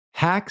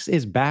Hacks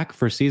is back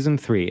for season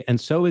 3,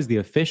 and so is the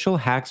official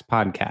Hacks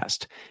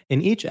podcast.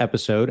 In each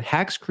episode,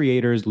 Hacks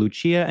creators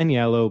Lucia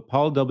Aniello,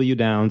 Paul W.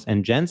 Downs,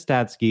 and Jen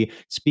Statsky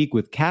speak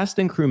with cast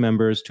and crew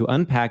members to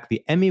unpack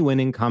the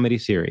Emmy-winning comedy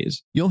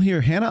series. You'll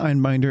hear Hannah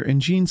Einbinder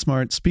and Gene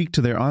Smart speak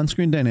to their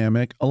on-screen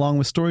dynamic, along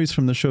with stories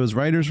from the show's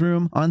writer's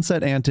room,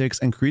 on-set antics,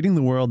 and creating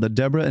the world that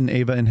Deborah and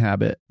Ava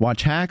inhabit.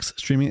 Watch Hacks,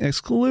 streaming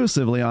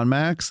exclusively on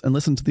Max, and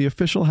listen to the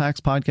official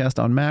Hacks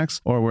podcast on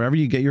Max or wherever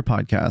you get your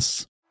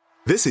podcasts.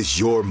 This is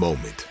your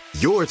moment,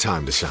 your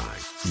time to shine,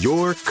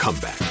 your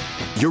comeback.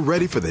 You're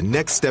ready for the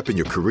next step in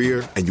your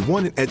career, and you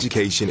want an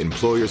education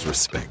employers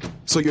respect.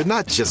 So you're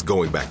not just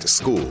going back to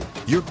school,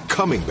 you're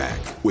coming back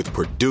with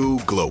Purdue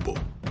Global.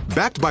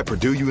 Backed by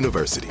Purdue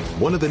University,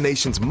 one of the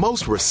nation's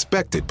most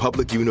respected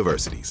public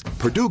universities,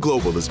 Purdue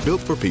Global is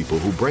built for people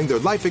who bring their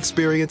life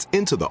experience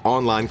into the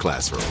online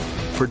classroom.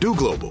 Purdue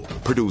Global,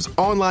 Purdue's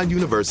online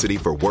university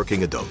for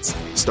working adults.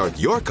 Start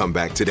your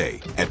comeback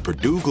today at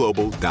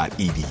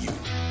purdueglobal.edu.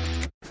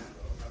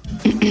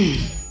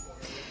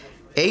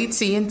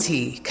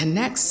 AT&T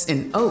connects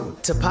an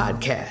ode to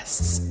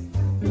podcasts.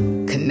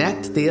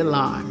 Connect the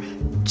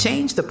alarm.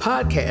 Change the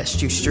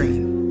podcast you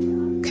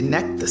stream.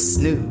 Connect the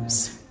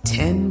snooze.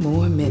 10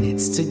 more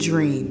minutes to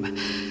dream.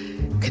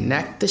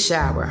 Connect the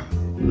shower.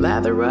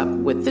 Lather up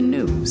with the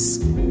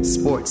news.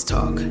 Sports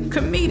talk,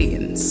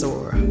 comedians,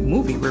 or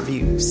movie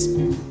reviews.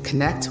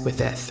 Connect with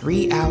that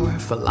 3-hour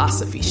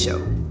philosophy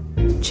show.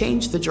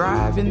 Change the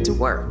drive into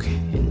work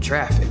in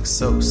traffic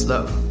so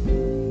slow.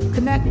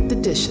 Connect the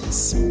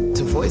dishes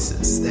to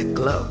voices that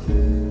glow.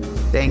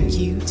 Thank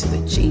you to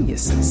the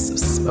geniuses of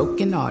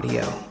spoken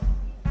audio.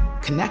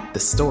 Connect the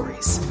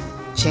stories.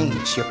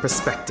 Change your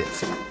perspective.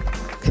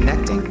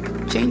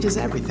 Connecting changes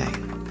everything.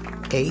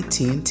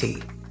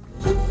 AT&T.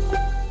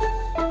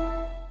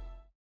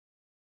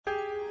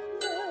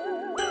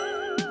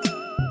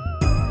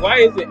 Why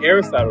isn't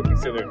Aristotle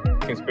considered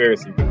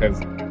conspiracy?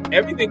 Because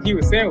everything he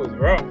was saying was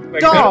wrong.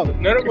 Like,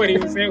 none of what he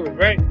was saying was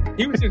right.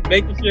 He was just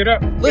making shit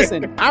up.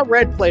 Listen, I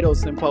read Plato's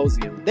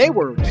Symposium. They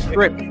were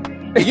tripping.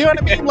 You know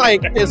what I mean?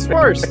 Like, as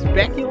far as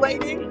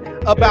speculating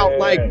about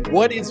like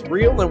what is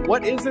real and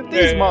what isn't,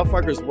 these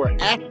motherfuckers were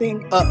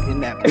acting up in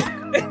that book.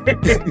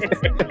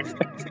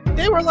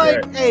 They were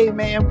like, hey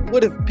man,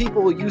 what if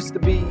people used to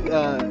be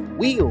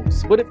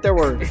wheels? What if there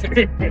were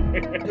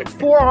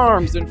 4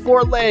 arms and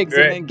 4 legs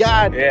and then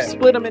God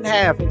split them in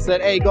half and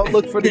said, hey, go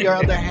look for the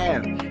other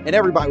half? And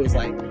everybody was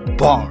like,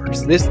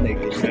 bars. This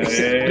nigga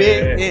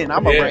spit in.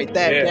 I'm going to write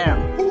that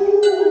down.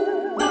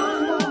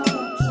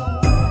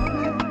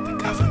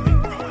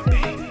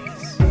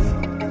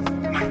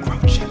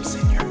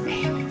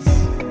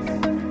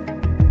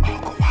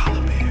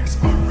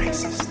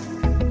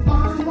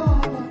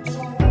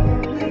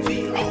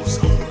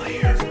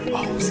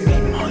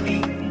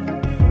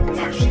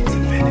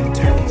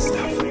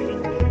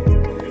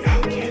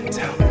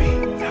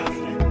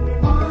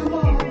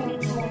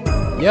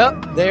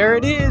 Yep, there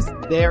it is.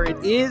 There it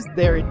is.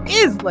 There it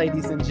is,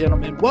 ladies and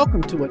gentlemen.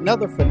 Welcome to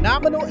another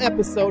phenomenal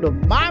episode of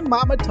My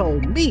Mama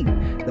Told Me,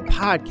 the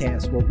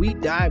podcast where we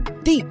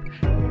dive deep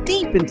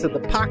into the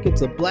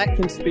pockets of black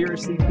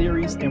conspiracy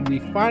theories, and we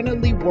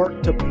finally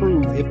work to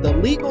prove if the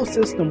legal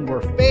system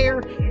were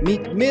fair,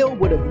 Meek Mill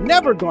would have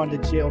never gone to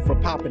jail for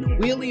popping a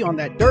wheelie on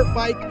that dirt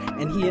bike,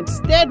 and he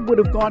instead would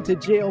have gone to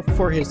jail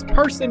for his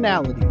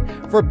personality,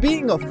 for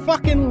being a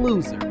fucking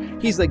loser.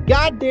 He's a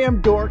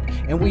goddamn dork,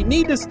 and we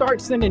need to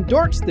start sending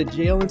dorks to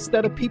jail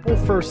instead of people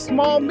for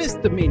small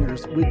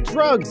misdemeanors with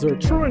drugs or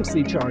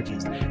truancy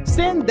charges.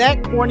 Send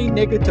that corny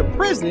nigga to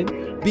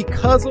prison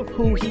because of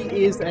who he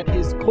is at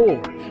his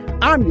core.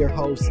 I'm your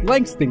host,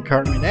 Langston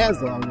Kerman,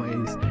 as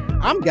always.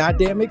 I'm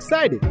goddamn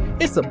excited.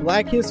 It's a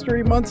Black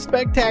History Month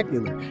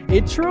spectacular.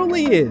 It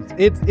truly is.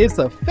 It's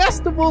a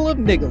festival of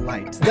nigga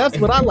lights. That's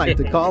what I like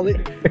to call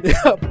it.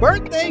 A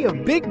birthday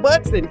of big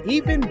butts and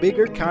even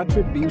bigger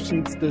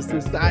contributions to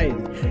society.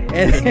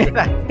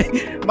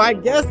 And my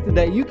guests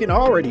today, you can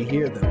already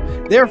hear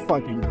them. They're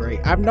fucking great.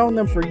 I've known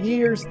them for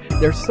years.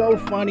 They're so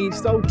funny,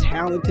 so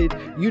talented.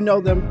 You know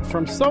them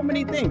from so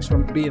many things,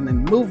 from being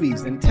in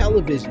movies and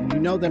television. You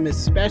know them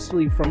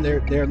especially from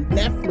their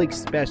Netflix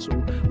special,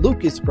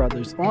 Lucas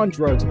Brothers on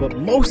Drugs. But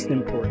most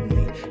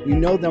importantly, you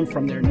know them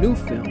from their new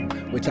film,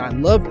 which I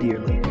love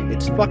dearly.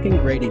 It's fucking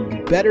great and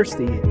you better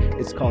see it.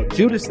 It's called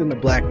Judas and the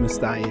Black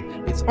Messiah.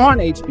 It's on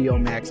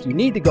HBO Max. You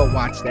need to go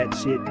watch that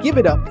shit. Give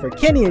it up for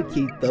Kenny and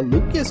Keith, the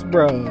Lucas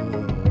Bros.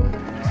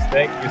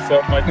 Thank you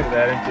so much for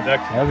that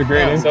introduction. That was a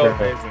great intro. So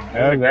amazing.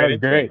 That was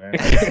great.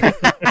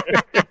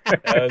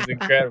 That was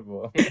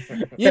incredible.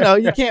 You know,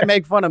 you can't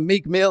make fun of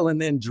Meek Mill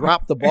and then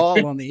drop the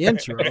ball on the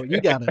intro.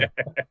 You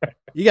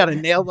gotta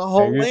nail the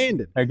whole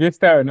landing. I guess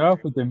starting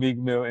off with the Meek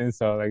Mill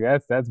insult, like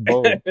that's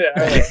bold.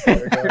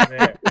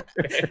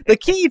 The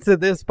key to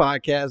this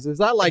podcast is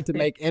I like to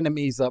make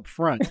enemies up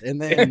front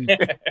and then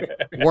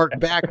work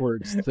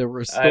backwards to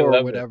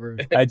restore whatever.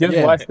 I just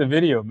watched the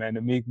video, man,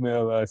 the Meek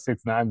Mill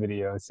 6ix9ine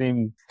video. It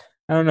seemed,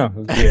 I don't know, it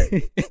was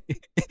weird.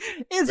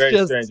 It's very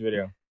just strange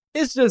video.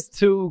 It's just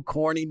two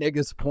corny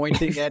niggas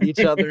pointing at each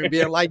other and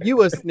being like,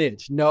 you a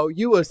snitch. No,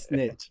 you a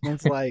snitch. And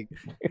it's like,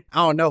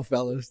 I don't know,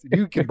 fellas.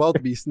 You can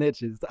both be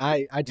snitches.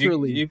 I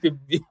truly. You could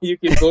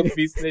both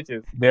be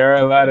snitches. There are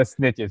a lot of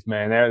snitches,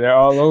 man. They're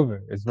all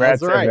over. It's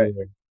rats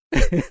everywhere.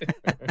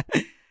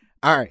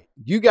 All right.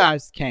 You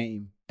guys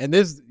came, and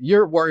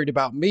you're worried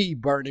about me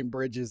burning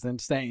bridges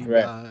and saying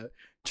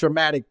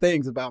traumatic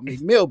things about Meek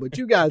Mill, but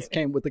you guys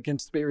came with a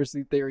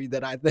conspiracy theory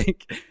that I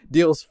think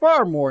deals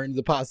far more into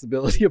the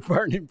possibility of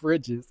burning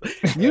bridges.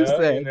 You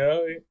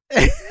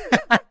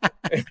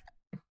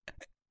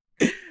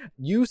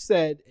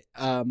said,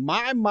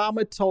 my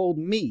mama told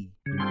me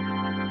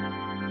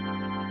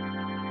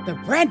the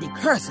Brandy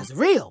curse is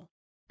real.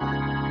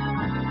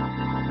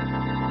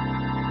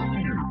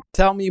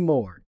 Tell me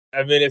more.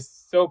 I mean,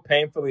 it's so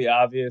painfully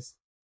obvious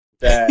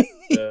that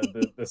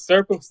the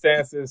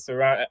circumstances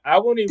surround. I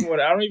don't even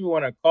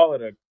want to call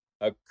it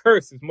a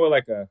curse. It's more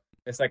like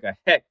it's like a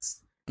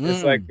hex.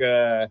 It's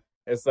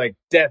like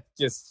death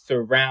just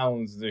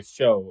surrounds the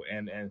show,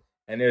 and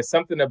there's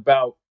something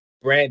about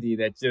Brandy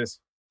that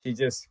she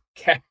just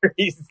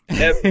carries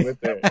death with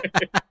her.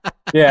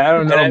 Yeah, I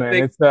don't know, man.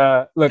 It's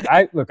I love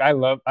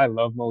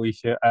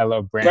Moesha. I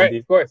love Brandy. Right,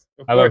 of course.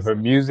 I love her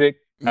music.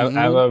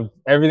 I love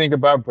everything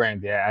about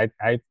Brandy.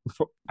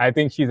 I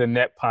think she's a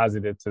net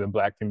positive to the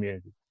Black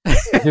community.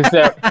 Just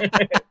that,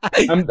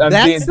 I'm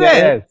being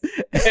dead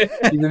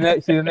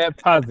ass. She's a net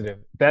positive.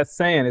 That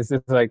saying is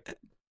just like,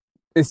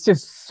 it's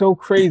just so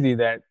crazy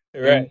that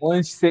in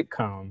one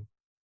sitcom,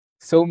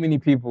 so many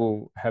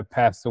people have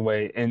passed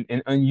away in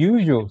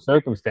unusual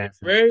circumstances.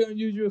 Very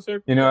unusual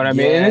circumstances. You know what I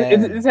mean? Yeah.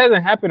 And this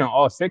hasn't happened on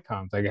all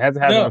sitcoms. Like, it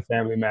hasn't happened on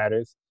Family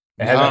Matters.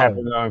 It hasn't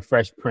happened on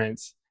Fresh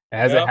Prince. It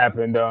hasn't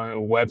happened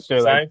on Webster.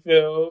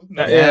 Seinfeld.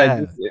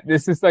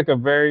 This is like a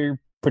very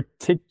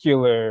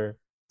particular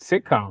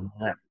sitcom.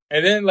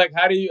 And then, like,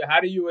 how do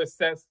you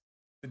assess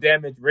the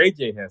damage Ray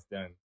J has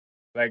done?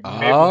 Like,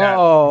 maybe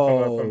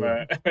not from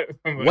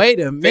a wait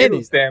a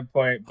minute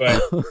standpoint,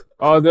 but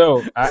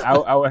although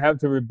I would have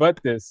to rebut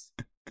this.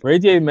 Ray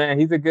J, man,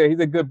 he's a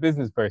good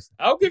business person.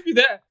 I'll give you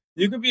that.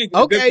 You could be a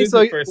good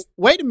business person.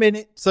 Wait a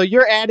minute. So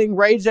you're adding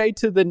Ray J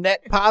to the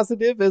net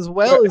positive as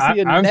well? Is he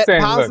a net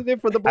positive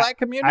for the Black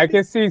community? I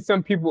can see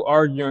some people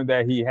arguing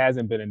that he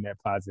hasn't been a net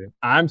positive.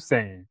 I'm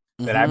saying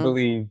that I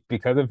believe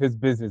because of his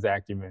business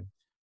acumen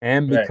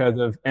and because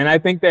of, and I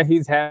think that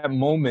he's had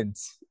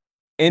moments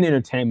in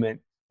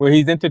entertainment where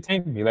he's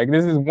entertained me. Like,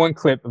 this is one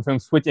clip of him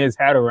switching his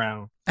hat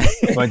around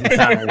a bunch of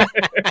times.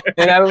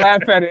 And I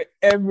laugh at it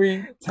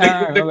every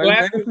time.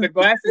 The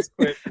glasses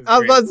clip. I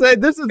was about to say,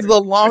 this is the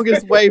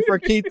longest way for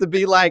Keith to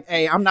be like,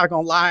 hey, I'm not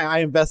going to lie. I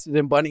invested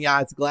in Bunny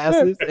Eyes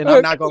glasses, and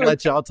I'm not going to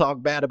let y'all talk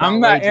bad about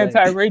I'm not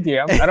anti-Ray J.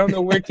 I don't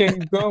know where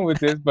Ken's going with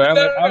this, but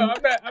I'm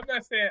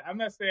not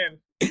saying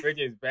Ray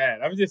J is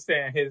bad. I'm just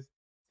saying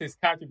his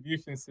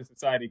contributions to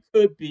society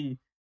could be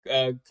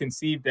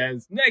conceived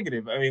as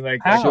negative. I mean,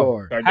 like,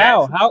 how?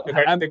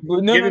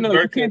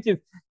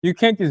 You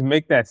can't just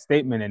make that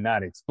statement and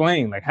not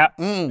explain. Like, how?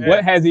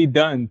 What has he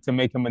done to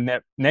make him a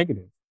net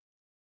negative?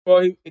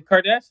 Well,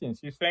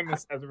 Kardashians. She's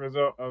famous as a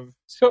result of.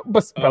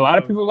 But a lot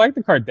of people like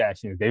the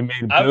Kardashians. They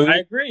made billions. I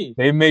agree.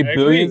 They made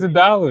billions of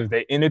dollars.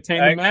 They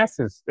entertain the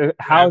masses.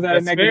 How is that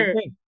a negative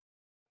thing?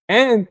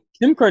 And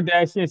Kim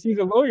Kardashian, she's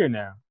a lawyer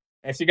now.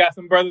 And she got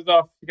some brothers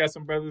off.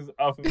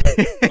 Of her.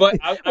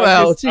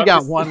 But she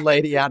got one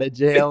lady out of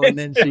jail, and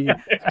then she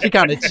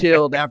kind of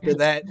chilled after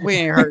that. We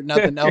ain't heard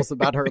nothing else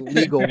about her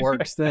legal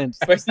work since.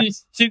 But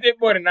she did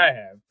more than I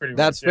have. Pretty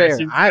That's much. fair.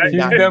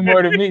 She's done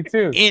more than me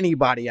too.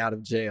 Anybody out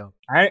of jail?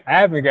 I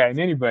haven't gotten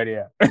anybody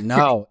out.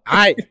 No,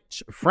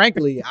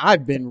 frankly,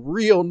 I've been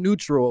real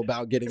neutral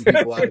about getting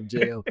people out of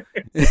jail.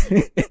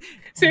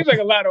 Seems like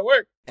a lot of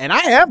work. And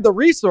I have the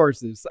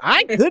resources.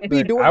 I could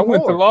be doing more. I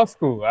went to law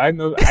school. I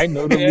know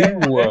the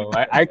legal world.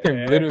 I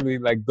can literally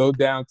like go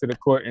down to the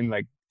court and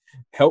like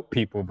help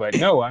people. But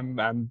no,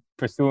 I'm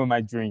pursuing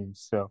my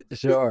dreams. So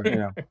sure.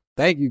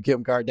 Thank you,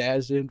 Kim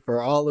Kardashian,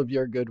 for all of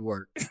your good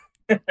work.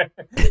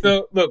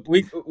 So look,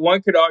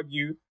 one could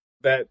argue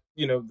that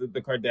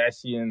the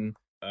Kardashian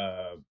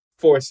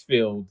force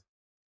field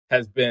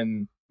has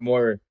been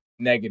more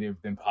negative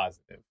than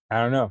positive.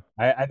 I don't know.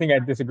 I think I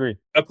disagree.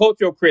 A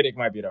cultural critic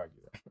might be an argument.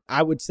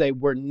 I would say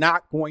we're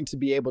not going to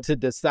be able to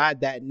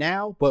decide that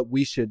now, but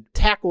we should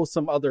tackle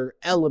some other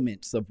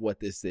elements of what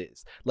this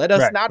is. Let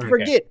us not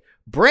forget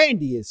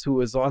Brandy is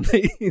who is on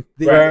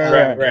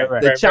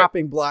the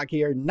chopping block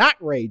here, not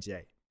Ray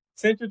J.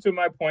 Central to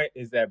my point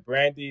is that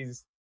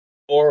Brandy's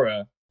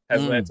aura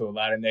has led to a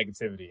lot of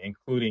negativity,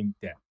 including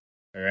death.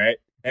 All right.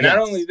 And not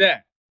only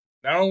that,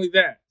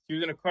 she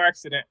was in a car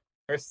accident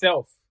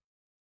herself.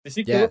 Did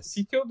she kill?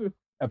 She killed her.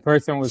 A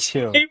person was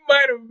killed. He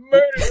might have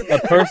murdered her. A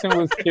person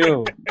was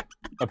killed.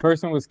 A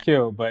person was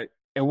killed, but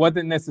it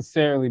wasn't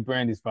necessarily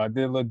Brandy's fault. I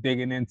did a little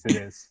digging into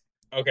this.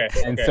 Okay.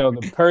 And so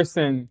the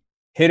person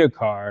hit a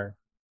car,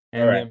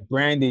 and then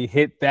Brandy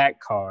hit that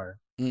car.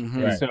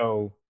 Mm-hmm. And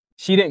so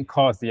she didn't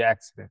cause the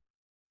accident.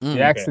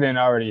 The accident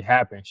already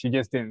happened. She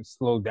just didn't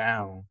slow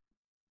down.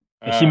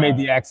 And she made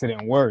the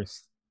accident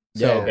worse.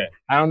 So okay.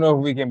 I don't know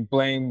if we can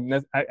blame.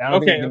 I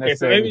don't think we can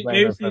So necessarily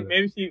blame her for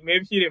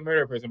maybe she didn't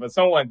murder a person, but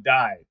someone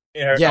died.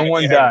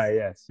 Someone died.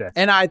 Yes.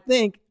 And I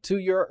think to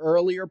your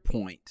earlier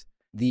point,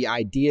 the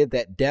idea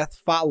that death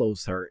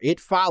follows her, it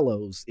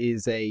follows,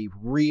 is a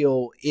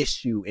real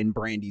issue in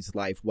Brandy's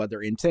life,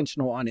 whether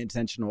intentional,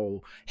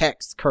 unintentional,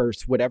 hex,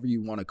 curse, whatever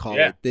you want to call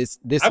it. This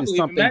is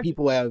something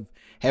people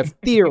have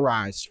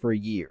theorized for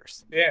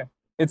years. Yeah.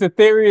 It's a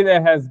theory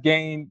that has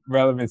gained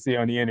relevancy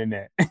on the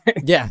internet.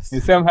 Yes.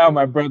 And somehow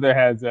my brother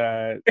has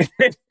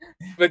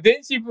But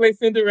didn't she play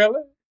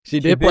Cinderella? She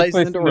did play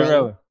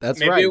Cinderella. That's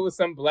right. Maybe it was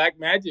some black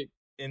magic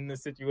in the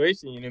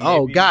situation. You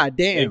know, maybe, god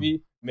damn.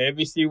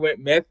 Maybe she went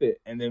method,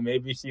 and then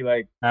maybe she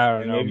I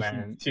don't know,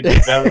 man. She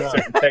developed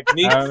certain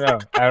techniques.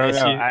 I don't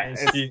know.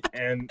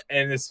 And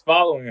it's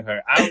following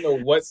her. I don't know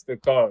what's the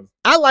cause.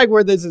 I like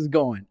where this is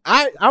going.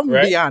 I'm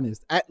gonna be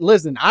honest.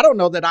 Listen, I don't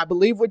know that I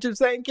believe what you're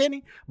saying,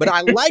 Kenny, but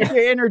I like your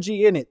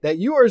energy in it. That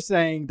you are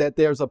saying that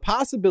there's a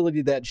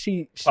possibility that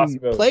she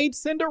played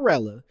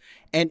Cinderella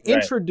and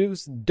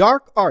introduced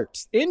dark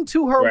arts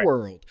into her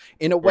world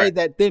in a way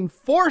that then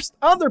forced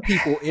other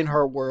people in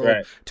her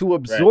world to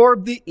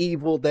absorb the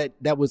evil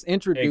that was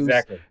introduced.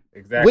 Exactly.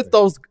 With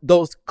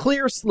those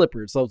clear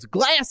slippers, those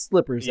glass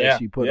slippers that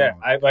she put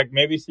on. I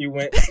maybe she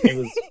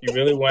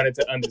really wanted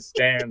to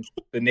understand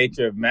the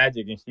nature of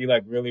magic, and she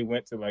really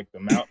went to the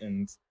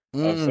mountains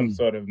of some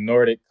sort of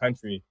Nordic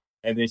country,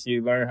 and then she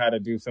learned how to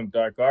do some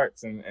dark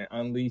arts and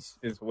unleash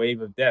this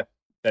wave of death.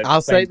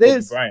 I'll say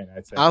this.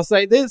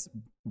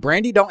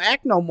 Brandy don't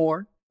act no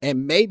more.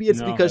 And maybe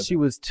it's because she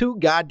was too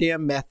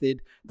goddamn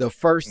method the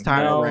first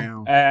time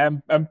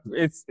around.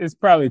 It's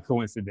probably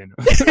coincidental.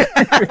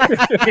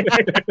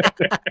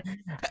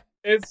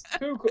 That's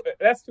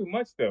too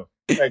much though.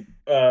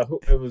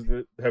 It was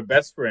her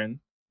best friend.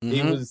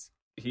 Mm-hmm.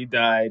 He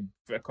died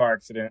in a car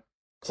accident.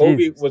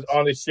 Kobe was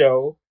on the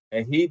show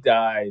and he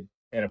died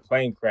in a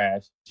plane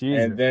crash.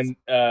 Jesus. And then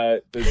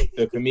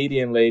the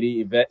comedian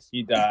lady Yvette,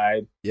 she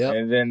died. Yep.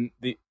 And then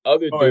the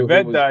other dude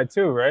Yvette died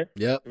too, right?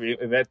 Yep.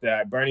 Yvette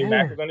died. Bernie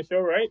Mac was on the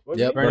show, right?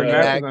 Bernie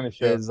Mac was on the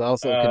show. Is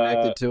also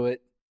connected to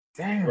it.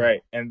 Damn.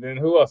 Right. And then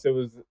who else? It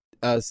was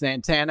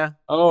Santana.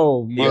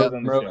 Oh,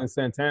 Merlin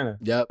Santana.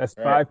 Yep. That's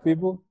 5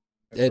 people.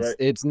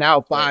 It's now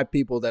 5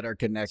 people that are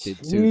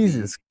connected to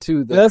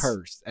the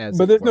curse.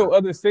 But there's no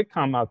other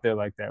sitcom out there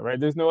like that, right?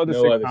 There's no other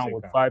sitcom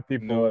with 5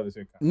 people. No other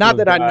sitcom. Not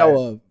that I know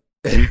of.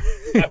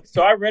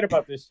 So I read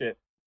about this shit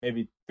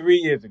maybe 3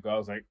 years ago. I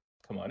was like,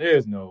 come on,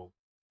 there's no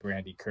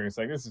Brandy curse.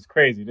 This is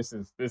crazy. This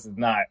is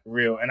not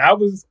real. And I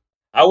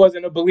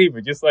wasn't a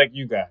believer, just like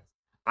you guys.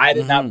 I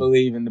did not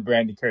believe in the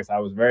Brandy curse. I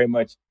was very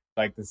much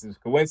like, this is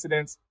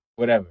coincidence,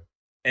 whatever.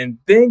 And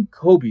then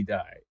Kobe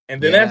died.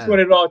 And then that's when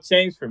it all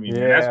changed for me.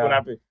 Yeah. And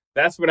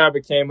that's when I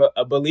became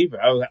a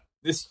believer. I was like,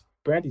 this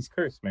Brandy's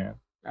curse, man.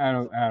 I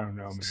don't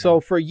know, man. So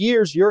for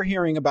years, you're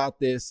hearing about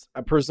this,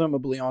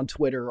 presumably on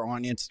Twitter or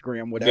on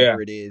Instagram, whatever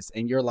it is,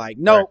 and you're like,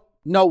 no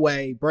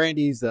way.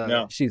 Brandy's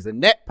she's a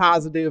net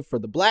positive for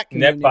the black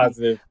community. Net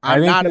positive.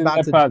 I'm not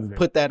about to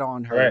put that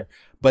on her. Right.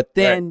 But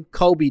then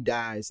Kobe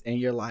dies, and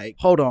you're like,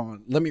 hold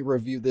on, let me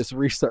review this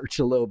research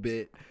a little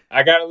bit.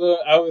 I got a little.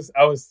 I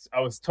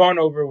was torn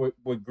over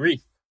with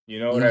grief. You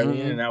know what I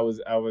mean? And I was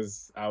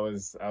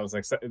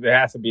like, there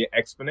has to be an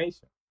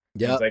explanation.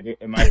 Yeah. Like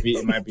it might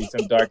be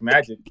some dark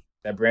magic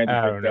that Brandy.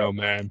 I don't know,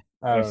 man.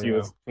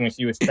 When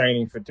she was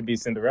training to be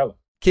Cinderella.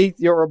 Keith,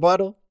 your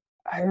rebuttal?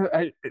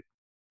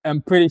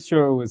 I'm pretty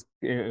sure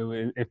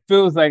it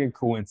feels like a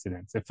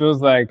coincidence. It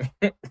feels like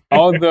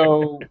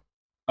although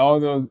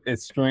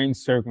it's strange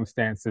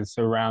circumstances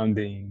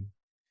surrounding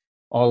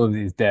all of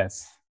these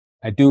deaths,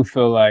 I do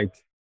feel like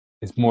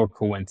it's more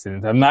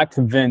coincidence. I'm not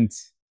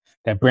convinced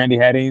that Brandy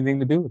had anything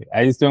to do with it.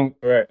 I just don't.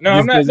 Right. No,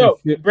 I'm not. No,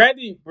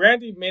 Brandy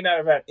may not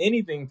have had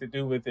anything to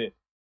do with it,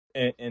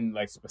 in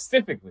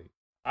specifically.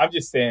 I'm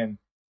just saying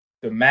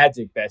the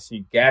magic that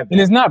she gathered.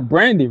 And it's not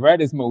Brandy, right?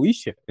 It's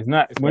Moesha.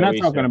 We're not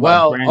talking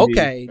about Brandy.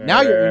 Okay.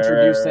 Now you're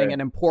introducing an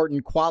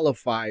important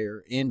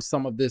qualifier in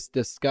some of this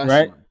discussion.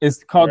 Right?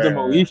 It's called the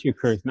Moesha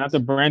curse, not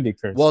the Brandy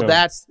curse. Well,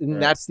 that's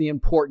the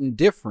important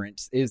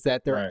difference, is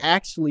that there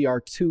actually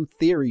are 2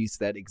 theories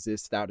that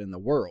exist out in the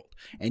world.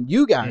 And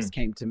you guys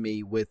came to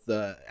me with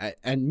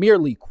and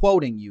merely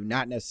quoting you,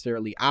 not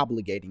necessarily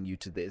obligating you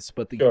to this,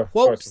 but the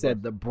quote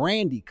said the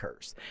Brandy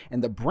curse.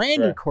 And the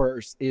Brandy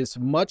curse is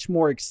much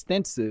more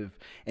extensive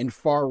and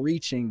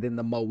far-reaching than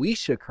the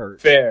Moesha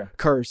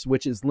curse,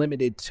 which is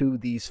limited to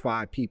these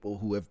 5 people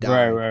who have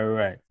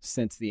died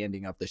since the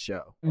ending of the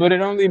show. But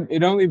it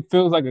only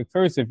feels like a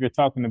curse if you're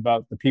talking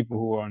about the people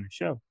who are on the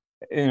show.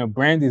 You know,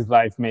 Brandy's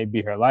life may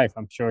be her life.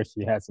 I'm sure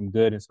she had some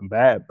good and some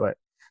bad, but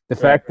the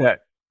fact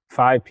that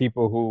 5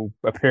 people who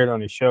appeared on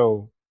the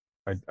show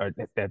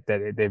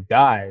that they've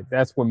died,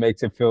 that's what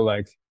makes it feel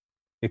like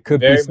it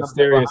could be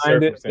something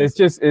behind it. It's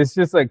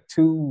just like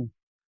too.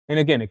 And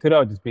again, it could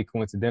all just be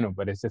coincidental,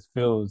 but it just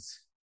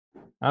feels,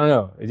 I don't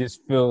know. It just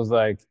feels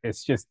like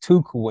it's just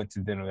too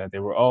coincidental that they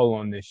were all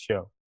on this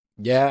show.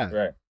 Yeah.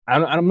 Right.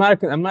 I'm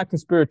not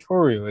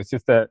conspiratorial. It's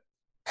just that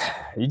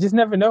You just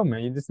never know,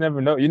 man. You just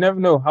never know. You never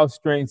know how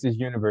strange this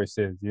universe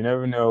is. You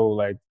never know,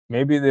 like,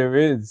 maybe there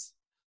is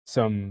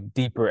some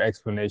deeper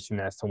explanation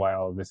as to why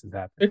all of this is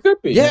happening. It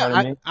could be. Yeah, you know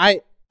what I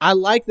mean? I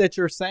like that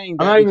you're saying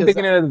that. I'm not even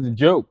thinking it as a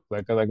joke.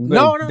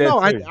 No.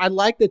 I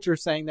like that you're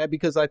saying that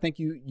because I think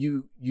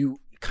you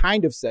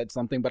kind of said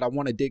something, but I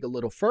want to dig a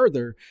little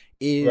further.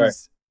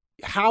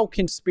 How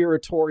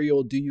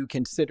conspiratorial do you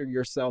consider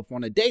yourself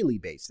on a daily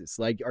basis?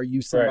 Like, are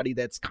you somebody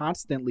that's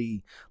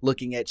constantly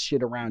looking at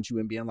shit around you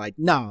and being like,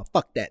 nah,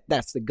 fuck that.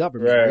 That's the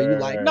government. Or are you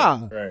like,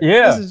 nah,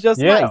 this is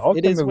just life.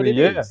 It is what it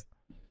is.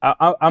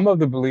 I'm of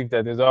the belief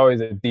that there's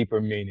always a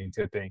deeper meaning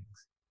to things.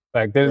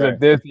 Like there's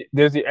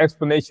the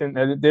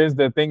explanation. There's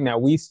the thing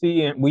that we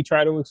see and we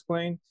try to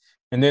explain.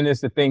 And then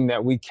there's the thing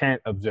that we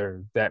can't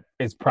observe that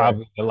is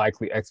probably the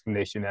likely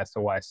explanation as to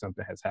why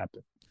something has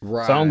happened.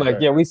 Right. So I'm like,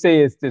 we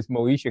say it's this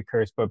Moesha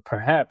curse, but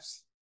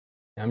perhaps,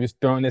 I'm just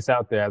throwing this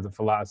out there as a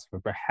philosopher,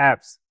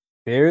 perhaps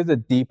there is a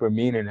deeper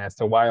meaning as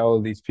to why all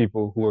of these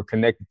people who are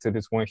connected to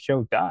this one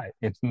show died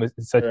in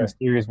such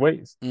mysterious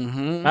ways.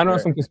 Mm-hmm. Not on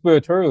some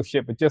conspiratorial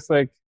shit, but just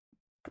like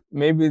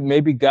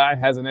maybe God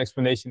has an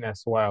explanation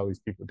as to why all these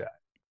people died.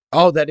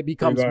 Oh, that it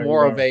becomes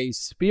more of a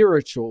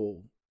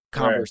spiritual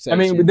conversation.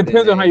 I mean, it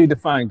depends on how you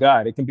define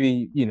God. It can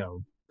be,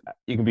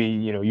 it can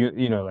be,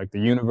 like the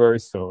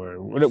universe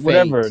or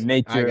whatever,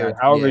 nature,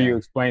 however you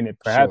explain it.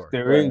 Perhaps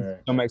there is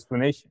some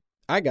explanation.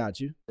 I got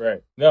you.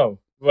 Right. No,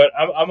 but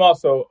I'm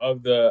also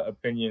of the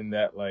opinion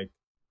that like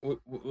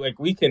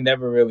we can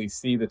never really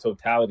see the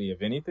totality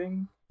of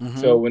anything. Mm-hmm.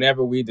 So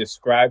whenever we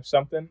describe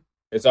something,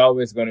 it's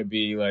always going to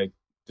be like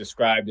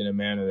described in a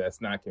manner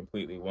that's not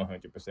completely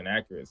 100%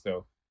 accurate.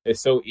 So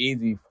it's so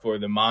easy for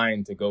the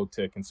mind to go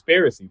to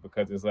conspiracy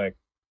because it's like,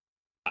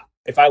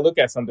 if I look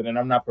at something and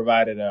I'm not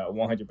provided a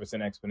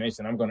 100%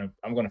 explanation, I'm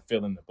gonna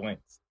fill in the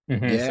blanks.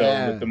 Mm-hmm. Yeah.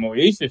 So with the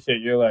Moesha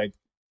shit, you're like,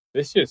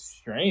 this shit's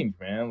strange,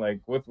 man. Like,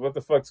 what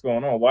the fuck's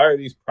going on? Why are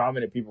these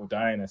prominent people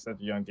dying at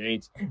such a young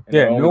age?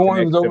 No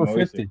one's over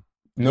 50.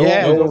 No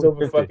one's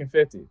over fucking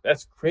 50.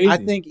 That's crazy. I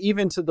think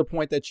even to the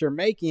point that you're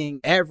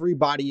making,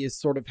 everybody is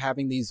sort of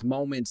having these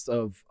moments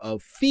of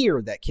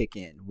fear that kick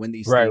in when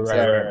these things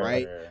happen,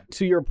 right?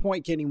 To your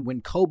point, Kenny,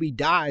 when Kobe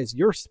dies,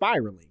 you're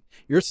spiraling.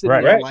 You're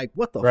sitting there like,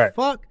 what the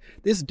fuck?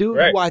 This dude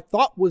who I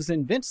thought was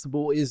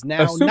invincible is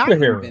now not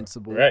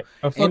invincible. Right.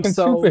 A fucking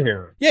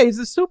superhero. Yeah, he's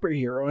a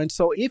superhero. And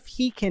so if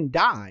he can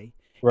die,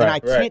 and I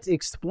can't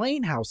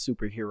explain how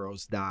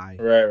superheroes die,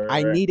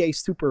 I need a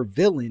super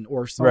villain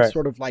or some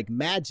sort of like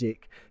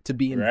magic to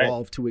be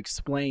involved to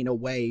explain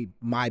away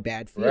my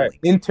bad feelings.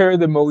 Enter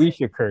the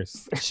Moesha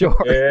curse. Sure.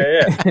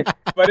 Yeah.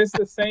 But it's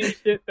the same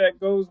shit that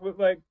goes with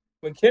like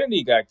when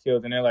Kennedy got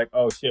killed and they're like,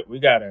 oh shit,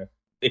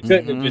 it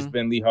couldn't have just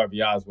been Lee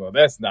Harvey Oswald.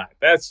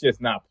 That's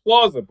just not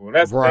plausible.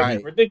 That's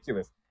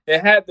ridiculous. It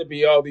had to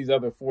be all these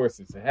other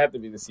forces. It had to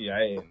be the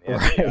CIA and the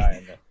FBI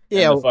and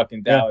the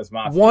fucking Dallas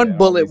Mafia. One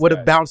bullet would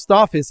have bounced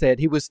off his head.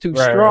 He was too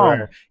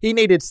strong. He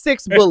needed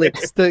 6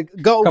 bullets to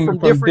go from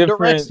different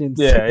directions.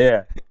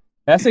 Yeah.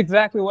 That's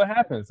exactly what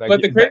happens. Like,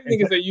 but the crazy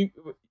thing is that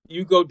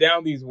you go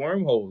down these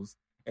wormholes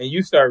and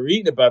you start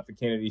reading about the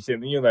Kennedy shit,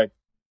 and you're like,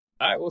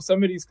 all right, well,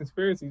 some of these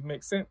conspiracies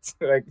make sense.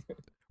 Like,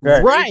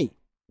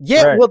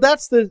 Yeah, well,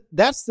 that's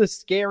the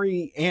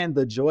scary and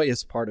the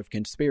joyous part of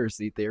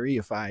conspiracy theory.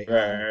 If I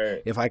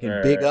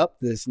can big up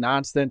this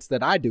nonsense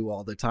that I do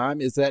all the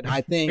time, is that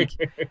I think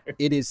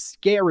it is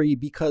scary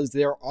because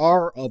there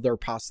are other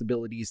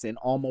possibilities in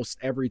almost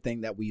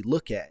everything that we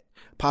look at.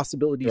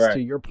 Possibilities,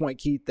 to your point,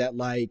 Keith, that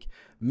like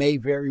may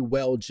very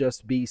well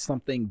just be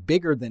something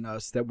bigger than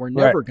us that we're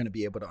never going to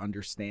be able to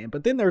understand.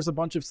 But then there's a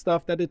bunch of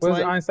stuff that it's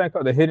what Einstein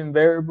called the hidden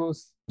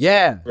variables?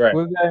 Yeah, What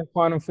was that in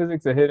quantum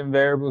physics? The hidden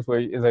variables, where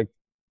it's like.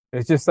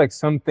 It's just like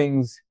some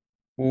things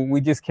we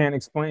just can't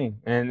explain.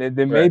 And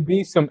there may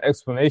be some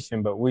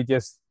explanation, but we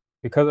just,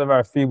 because of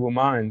our feeble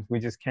minds, we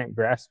just can't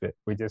grasp it.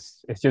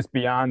 It's just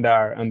beyond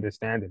our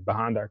understanding,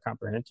 beyond our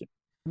comprehension.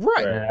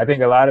 Right. And I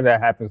think a lot of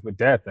that happens with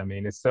death. I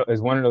mean, it's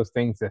one of those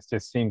things that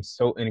just seems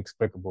so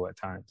inexplicable at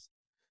times.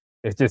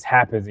 It just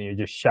happens and you're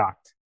just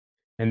shocked.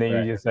 And then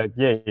you're just like,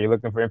 you're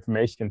looking for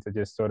information to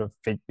just sort of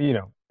think,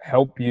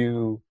 help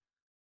you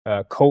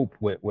cope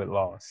with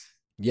loss.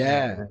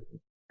 Yeah.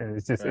 And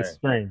it's just, it's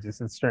strange.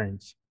 It's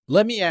strange.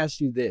 Let me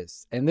ask you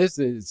this, and this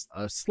is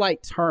a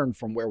slight turn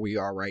from where we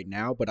are right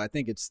now, but I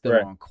think it's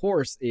still on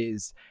course,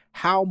 is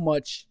how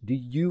much do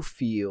you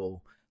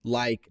feel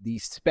like the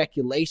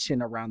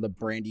speculation around the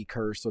Brandy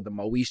curse or the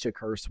Moesha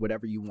curse,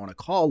 whatever you want to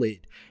call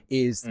it,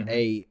 is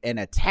an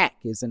attack,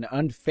 is an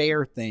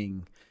unfair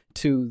thing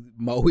to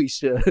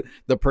Moesha,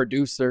 the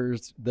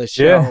producers, the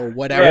show,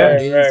 whatever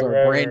it is, or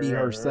Brandy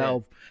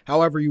herself,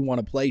 however you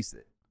want to place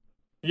it?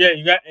 Yeah,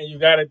 you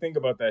got to think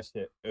about that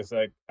shit. It's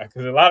like,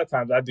 because a lot of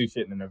times I do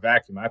shit in a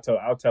vacuum.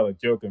 I'll tell a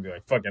joke and be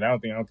like, fuck it, I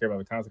don't care about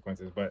the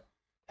consequences. But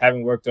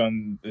having worked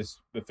on the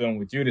film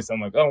with Judas,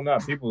 I'm like, oh no,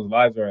 people's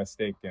lives are at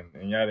stake and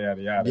yada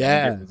yada yada.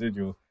 Yeah. And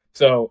residual.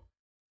 So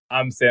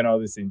I'm saying all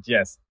this in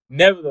jest,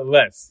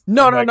 nevertheless,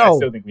 no. I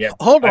still think we have,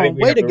 Hold I on, think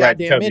we wait have a the right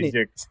to goddamn tell these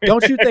minute. jokes.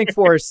 Don't you think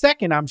for a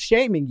second I'm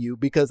shaming you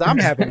because I'm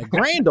having a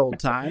grand old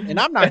time and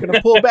I'm not going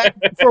to pull back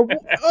for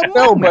a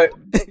No, moment.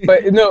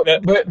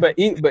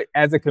 but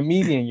as a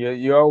comedian,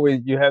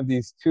 you have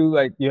these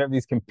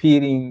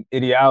competing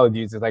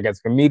ideologies. It's like, as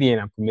a comedian,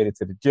 I'm committed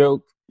to the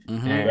joke,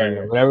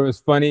 and whatever is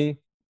funny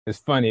is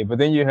funny. But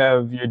then you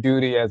have your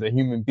duty as a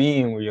human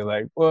being, where you're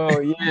like,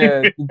 well,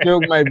 yeah, the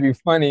joke might be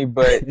funny,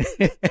 but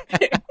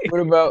what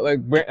about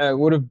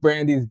what if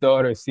Brandy's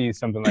daughter sees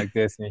something like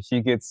this and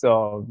she gets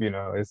all,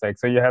 it's like,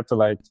 so you have to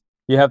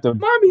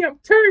Mommy, I'm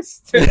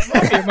cursed.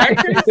 Mommy, am I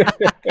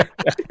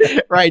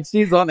cursed? Right,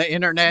 she's on the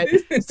internet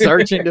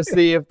searching to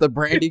see if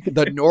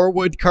the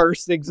Norwood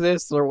curse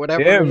exists or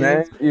whatever. Yeah,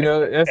 man,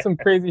 that's some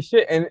crazy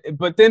shit.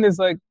 But then it's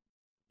like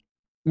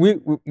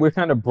we're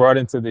kind of brought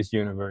into this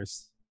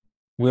universe.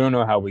 We don't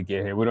know how we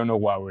get here. We don't know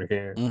why we're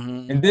here.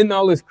 And then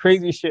all this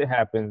crazy shit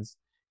happens,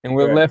 and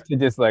we're left to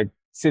just like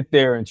sit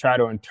there and try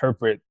to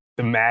interpret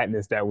the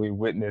madness that we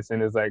witness.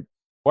 And it's like,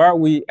 why are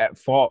we at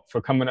fault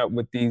for coming up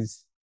with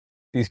these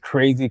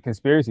crazy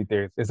conspiracy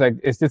theories? It's like,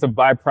 it's just a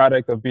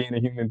byproduct of being a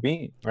human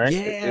being, right?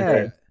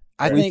 Yeah.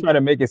 We try to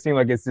make it seem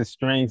like it's this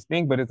strange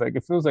thing, but it's like,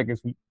 it feels like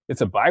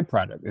it's a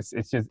byproduct.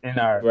 It's just in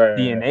our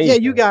DNA. Yeah,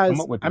 you guys,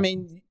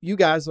 you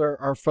guys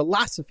are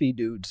philosophy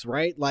dudes,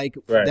 right? Like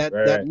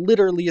that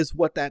literally is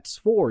what that's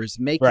for, is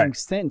making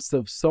sense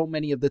of so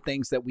many of the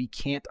things that we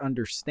can't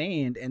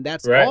understand. And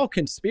that's all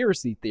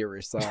conspiracy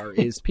theorists are,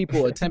 is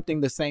people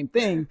attempting the same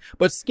thing,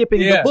 but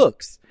skipping the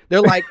books.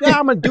 They're like, yeah,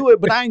 I'm going to do it,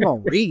 but I ain't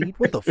going to read.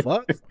 What the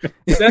fuck?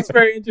 That's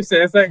very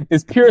interesting. It's like,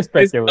 it's pure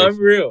speculation. It's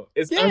unreal.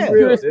 It's unreal.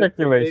 Pure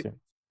speculation.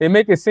 They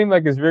make it seem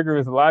like it's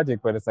rigorous logic,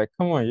 but it's like,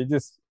 come on,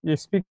 you're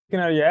speaking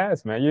out of your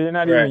ass, man. You're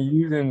not even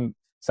using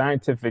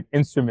scientific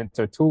instruments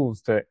or tools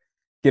to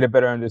get a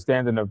better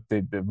understanding of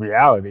the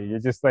reality. You're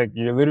just like,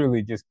 you're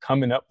literally just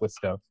coming up with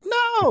stuff.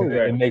 No,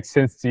 it makes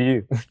sense to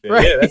you.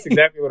 Yeah, that's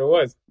exactly what it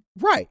was.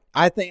 Right.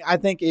 I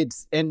think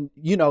it's, and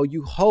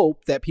you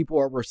hope that people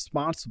are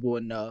responsible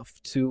enough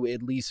to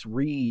at least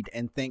read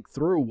and think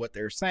through what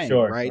they're saying,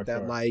 right?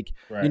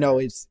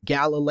 It's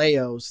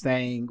Galileo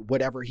saying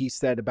whatever he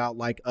said about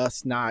like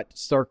us not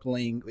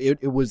circling.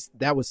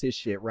 That was his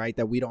shit, right?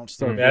 That we don't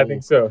circle. Yeah, I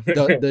think so.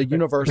 the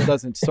universe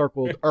doesn't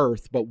circle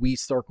Earth, but we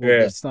circle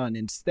the sun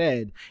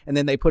instead. And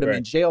then they put him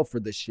in jail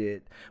for the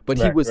shit. But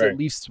he was at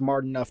least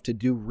smart enough to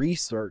do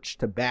research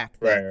to back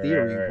that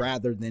theory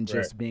rather than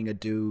just being a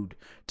dude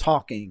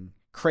talking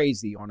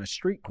crazy on a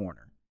street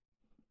corner.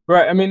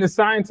 Right. I mean, the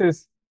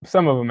scientists,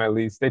 some of them at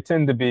least, they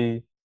tend to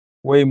be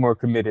way more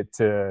committed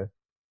to,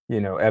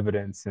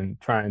 evidence and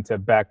trying to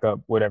back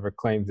up whatever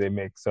claims they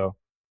make. So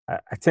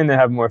I tend to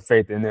have more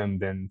faith in them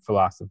than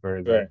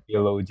philosophers or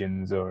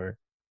theologians or,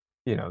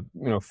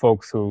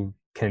 folks who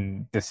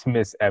can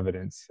dismiss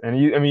evidence. And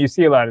you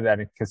see a lot of that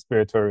in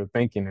conspiratorial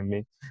thinking in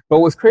me. But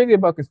what's crazy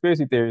about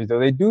conspiracy theories, though,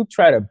 they do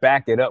try to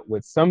back it up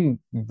with some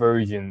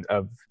version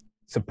of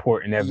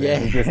support and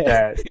evidence. It's just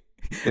that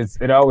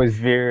it always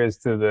veers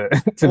to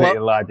the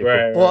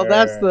illogical.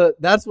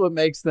 That's what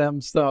makes them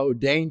so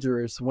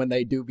dangerous when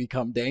they do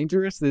become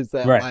dangerous, is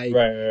that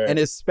and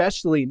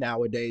especially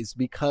nowadays,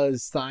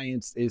 because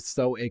science is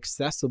so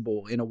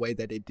accessible in a way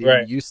that it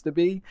didn't used to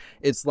be.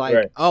 It's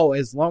like,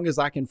 as long as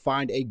I can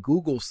find a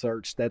Google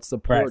search that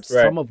supports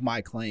some of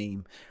my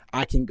claim,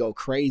 I can go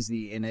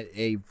crazy in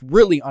a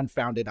really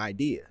unfounded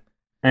idea.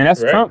 And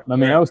that's Trump. I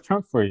mean, that was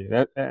Trump for you.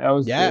 That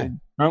was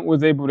Trump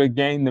was able to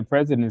gain the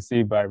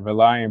presidency by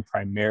relying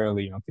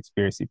primarily on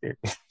conspiracy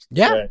theories.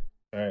 Yeah.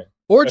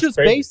 Or that's just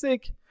crazy.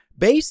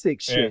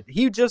 basic shit.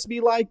 He'd just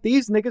be like,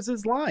 these niggas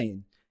is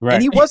lying. Right.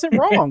 And he wasn't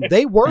wrong.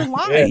 They were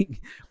lying.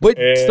 But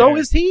so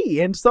is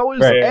he. And so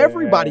is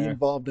everybody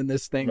involved in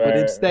this thing. But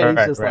instead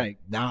he's just like,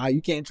 nah,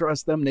 you can't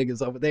trust them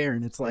niggas over there.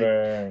 And it's like,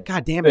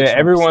 God damn it. Yeah,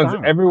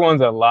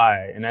 everyone's a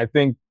lie. And I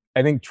think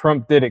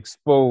Trump did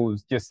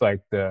expose just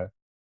like the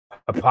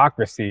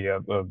hypocrisy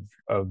of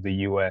the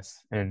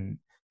U.S. and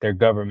their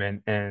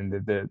government and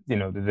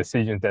the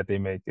decisions that they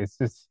make.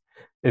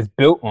 It's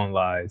built on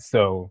lies.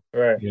 So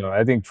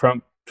I think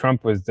Trump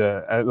was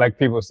like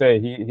people say,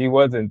 he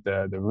wasn't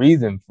the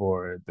reason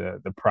for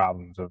the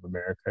problems of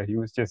America. He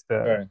was just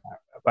a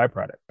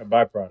byproduct. A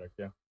byproduct,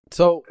 yeah.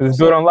 So it's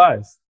built on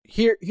lies.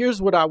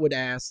 Here's what I would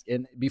ask,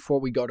 and before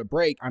we go to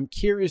break, I'm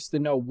curious to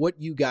know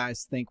what you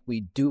guys think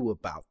we do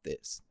about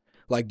this.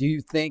 Like, do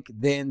you think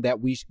then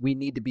that we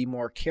need to be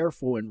more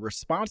careful and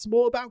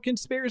responsible about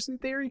conspiracy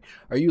theory?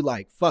 Are you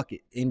like, fuck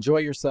it, enjoy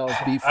yourselves,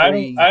 be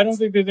free? I don't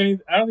think there's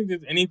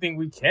anything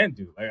we can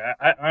do. Like,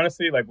 I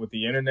honestly, like, with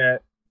the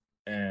internet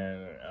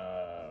and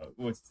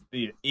with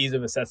the ease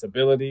of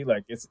accessibility,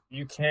 like it's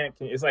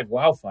like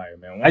wildfire,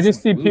 man. I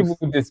just see people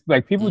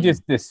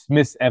just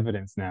dismiss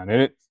evidence now.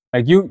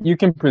 Like you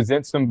can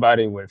present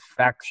somebody with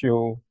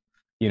factual,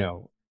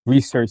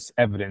 research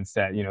evidence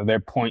that their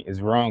point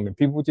is wrong, and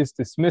people just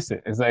dismiss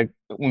it. It's like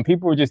when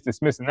people are just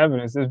dismissing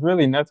evidence, there's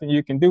really nothing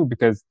you can do,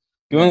 because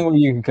the only way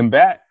you can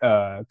combat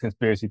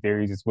conspiracy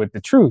theories is with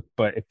the truth.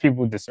 But if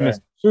people dismiss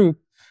the truth,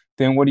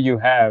 then what do you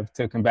have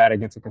to combat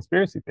against a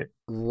conspiracy theory?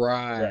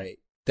 Right.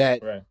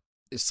 That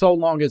so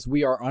long as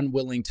we are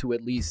unwilling to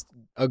at least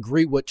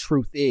agree what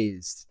truth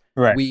is,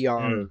 we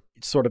are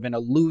sort of in a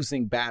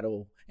losing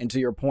battle. And to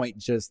your point,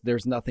 just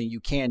there's nothing you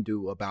can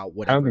do about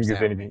whatever. I don't think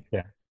there's anything.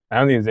 Yeah, I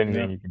don't think there's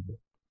anything you can do.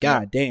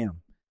 God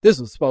damn. This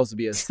was supposed to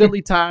be a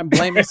silly time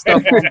blaming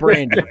stuff on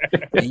Brandy.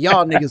 And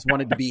y'all niggas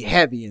wanted to be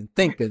heavy and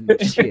thinking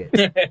shit.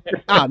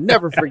 I'll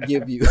never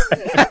forgive you.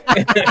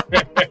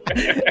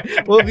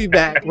 We'll be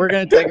back. We're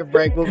going to take a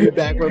break. We'll be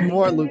back with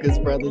more Lucas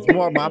Brothers,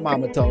 more My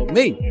Mama Told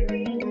Me.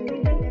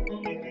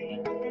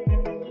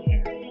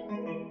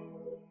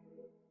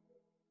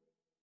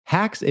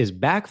 Hacks is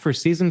back for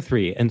season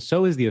 3, and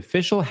so is the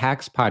official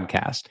Hacks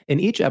podcast. In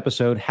each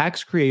episode,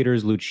 Hacks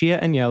creators Lucia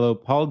Aniello,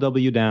 Paul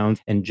W. Downs,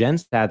 and Jen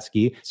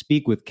Statsky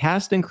speak with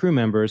cast and crew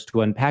members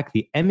to unpack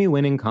the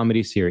Emmy-winning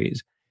comedy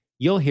series.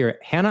 You'll hear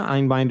Hannah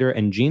Einbinder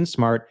and Jean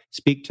Smart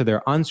speak to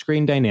their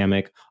on-screen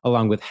dynamic,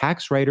 along with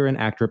Hacks writer and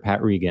actor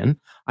Pat Regan,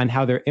 on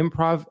how their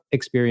improv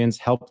experience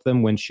helped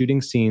them when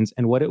shooting scenes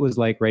and what it was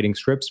like writing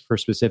scripts for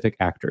specific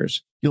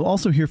actors. You'll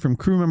also hear from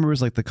crew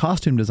members like the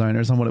costume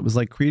designers on what it was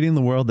like creating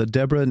the world that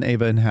Deborah and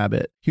Ava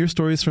inhabit. Hear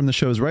stories from the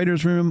show's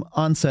writer's room,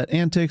 on-set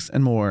antics,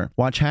 and more.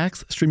 Watch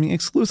Hacks streaming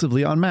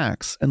exclusively on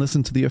Max, and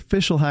listen to the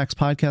official Hacks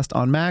podcast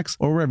on Max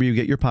or wherever you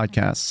get your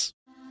podcasts.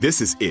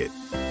 This is it.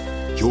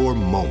 Your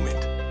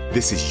moment.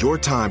 This is your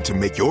time to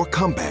make your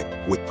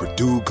comeback with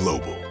Purdue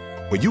Global.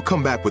 When you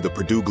come back with a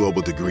Purdue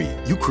Global degree,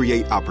 you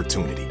create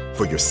opportunity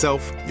for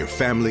yourself, your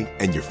family,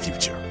 and your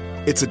future.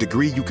 It's a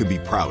degree you can be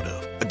proud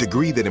of, a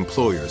degree that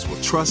employers will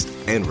trust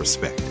and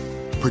respect.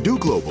 Purdue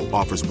Global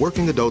offers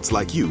working adults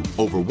like you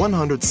over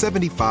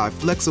 175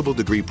 flexible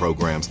degree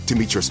programs to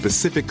meet your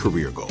specific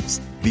career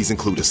goals. These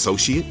include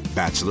associate,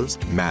 bachelor's,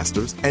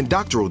 master's, and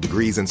doctoral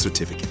degrees and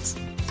certificates.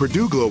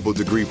 Purdue Global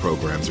degree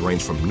programs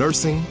range from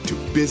nursing to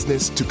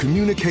business to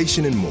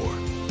communication and more.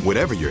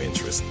 Whatever your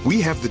interest, we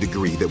have the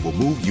degree that will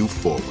move you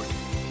forward.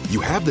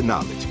 You have the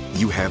knowledge,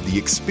 you have the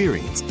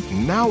experience.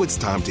 Now it's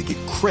time to get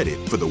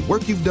credit for the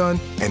work you've done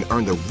and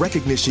earn the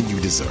recognition you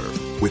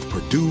deserve with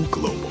Purdue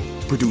Global,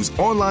 Purdue's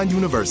online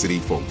university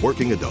for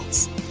working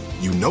adults.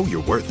 You know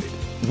you're worth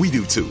it. We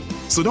do too.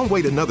 So don't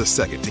wait another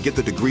second to get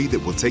the degree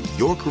that will take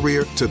your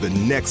career to the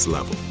next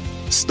level.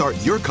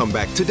 Start your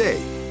comeback today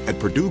at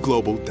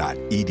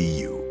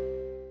purdueglobal.edu.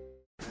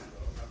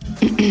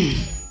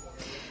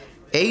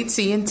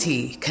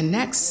 AT&T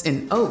connects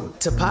an ode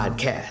to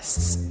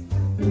podcasts.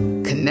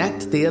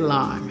 Connect the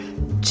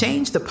alarm.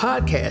 Change the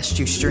podcast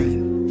you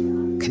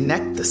stream.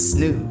 Connect the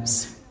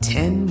snooze.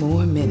 10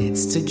 more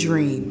minutes to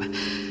dream.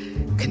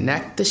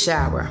 Connect the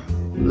shower.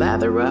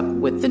 Lather up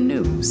with the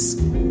news.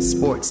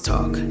 Sports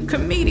talk,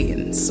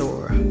 comedians,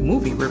 or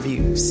movie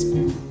reviews.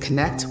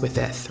 Connect with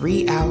that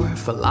 3-hour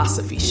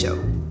philosophy show.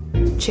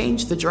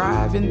 Change the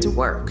drive into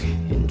work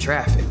in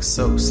traffic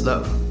so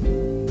slow.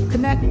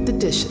 Connect the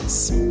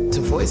dishes to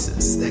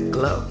voices that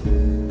glow.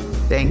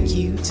 Thank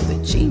you to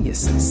the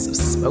geniuses of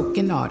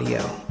spoken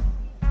audio.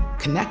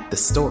 Connect the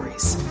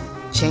stories.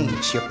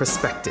 Change your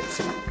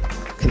perspective.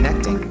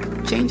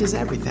 Connecting changes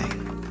everything.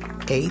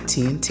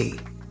 AT&T.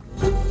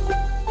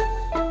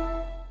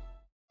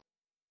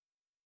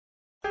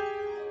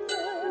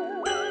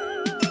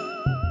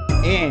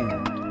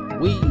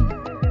 And we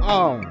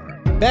are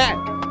back.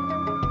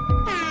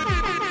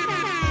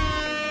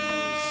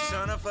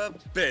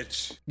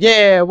 Bitch.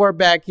 Yeah, we're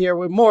back here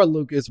with more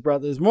Lucas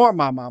Brothers, more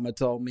My Mama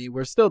Told Me.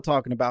 We're still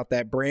talking about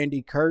that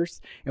Brandy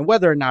curse and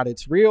whether or not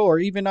it's real or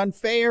even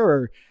unfair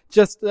or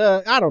just,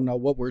 I don't know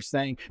what we're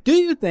saying. Do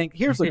you think,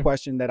 here's a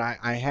question that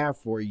I have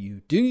for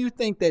you. Do you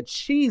think that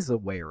she's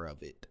aware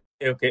of it?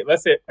 Okay,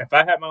 let's say if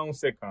I had my own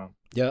sitcom.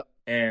 Yep.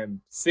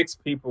 And 6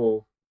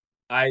 people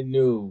I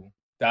knew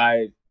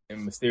died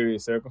in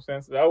mysterious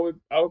circumstances, I would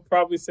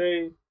probably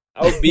say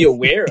I would be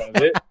aware of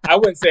it. I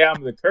wouldn't say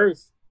I'm the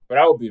curse, but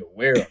I would be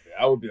aware of it.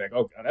 I would be like,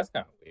 okay, that's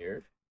kind of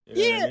weird.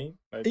 You know what I mean?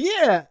 Like,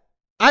 yeah.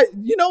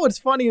 You know what's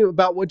funny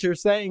about what you're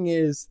saying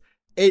is,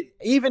 it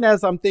even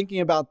as I'm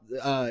thinking about,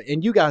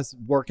 and you guys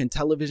work in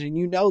television,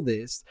 you know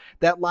this,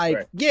 that like,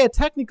 right. Yeah,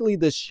 technically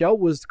the show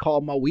was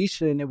called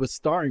Moesha and it was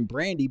starring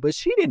Brandy, but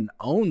she didn't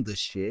own the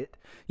shit.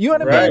 You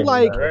know what I mean?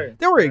 Like,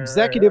 there were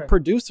executive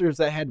producers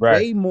that had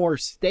way more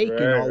stake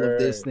in all of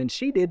this than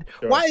she did.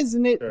 Sure. Why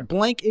isn't it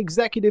blank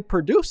executive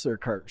producer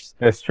curse?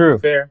 That's true.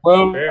 Fair.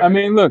 Well, I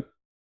mean, look,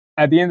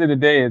 at the end of the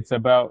day, it's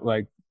about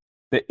like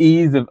the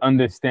ease of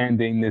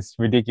understanding this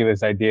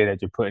ridiculous idea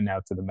that you're putting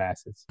out to the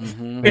masses.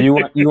 Mm-hmm.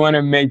 You want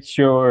to make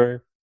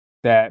sure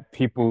that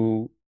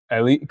people,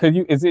 at least, because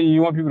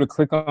you want people to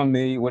click on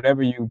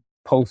whatever you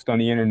post on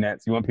the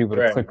internet. So you want people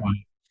to click on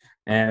it.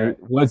 And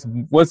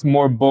what's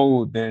more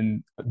bold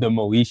than the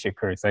Moesha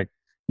curse? Like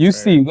you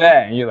see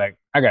that and you're like,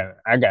 I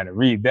gotta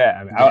read that.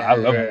 I mean, I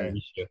love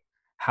Moesha.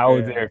 How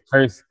is their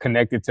curse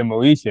connected to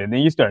Moesha? And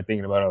then you start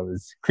thinking about all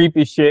this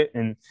creepy shit.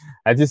 And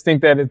I just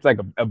think that it's like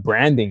a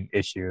branding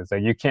issue. It's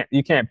like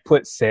you can't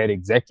put said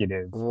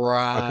executive.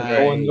 Right.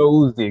 No one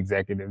knows the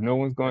executive. No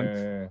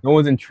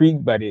one's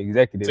intrigued by the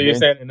executive. So you're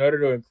saying in order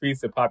to increase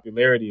the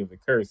popularity of the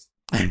curse,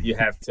 you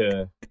have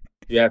to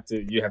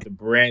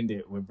brand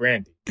it with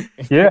Brandy.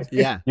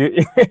 Yeah.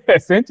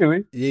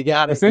 Essentially. You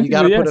gotta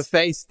put a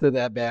face to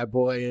that bad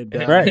boy.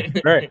 And,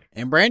 right.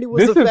 And Brandy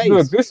was a face.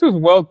 Look, this was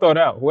well thought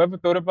out. Whoever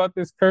thought about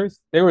this curse,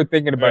 they were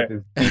thinking about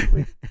this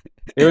deeply.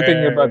 They were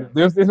thinking about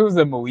this. This was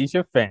a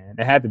Moesha fan.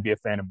 It had to be a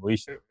fan of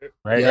Moesha,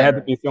 right? It had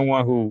to be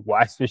someone who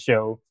watched the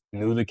show,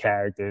 knew the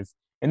characters,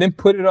 and then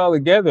put it all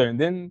together. And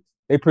then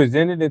they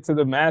presented it to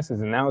the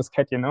masses, and now it's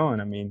catching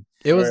on. I mean,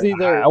 it was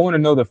either I want to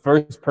know the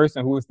first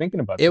person who was thinking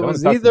about this. It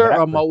was either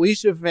a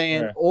Moesha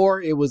fan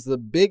or it was the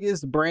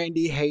biggest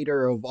Brandy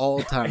hater of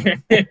all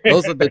time.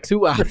 Those are the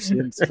two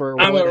options for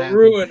I'm what a happened.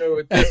 ruiner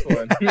with this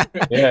one.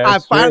 I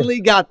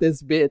finally got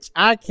this bitch.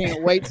 I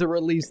can't wait to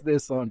release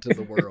this onto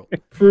the world.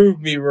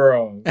 Prove me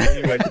wrong.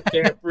 You're like,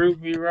 you can't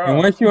prove me wrong. And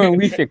once you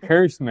unleash a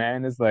curse,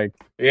 man, it's like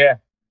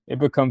it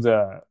becomes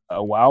a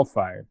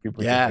wildfire.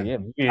 People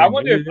I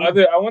wonder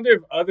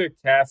if other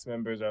cast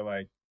members are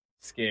like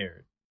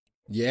scared.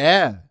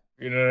 Yeah.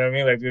 You know what I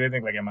mean? Like, do they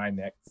think like, am I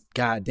next?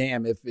 God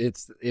damn, if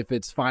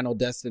it's Final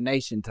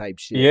Destination type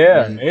shit.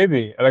 Yeah,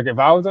 maybe. Like if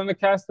I was on the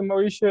cast of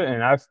Moesha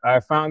and I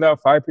found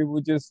out 5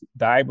 people just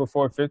died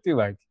before 50,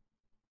 like,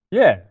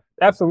 yeah,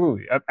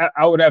 absolutely.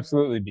 I would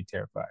absolutely be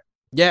terrified.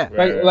 Yeah.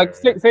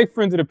 Say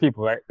friends of the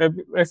people, right?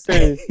 Let's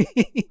say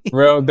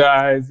Rel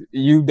dies,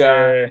 you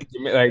die,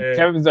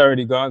 Kevin's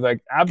already gone.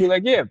 Like, I'll be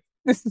like, yeah,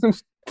 this is some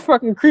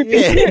fucking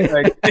creepy shit.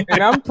 Like,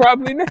 and I'm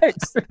probably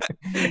next.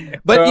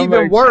 But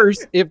even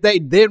worse, if they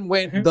then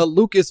went the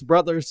Lucas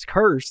brothers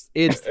curse,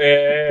 it's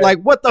like,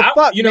 what the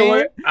fuck, you know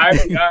man?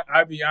 what?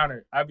 I'd be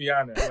honored.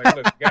 Like,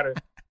 look,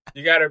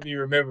 you gotta be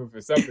remembered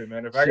for something,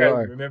 man. If I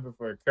gotta be remembered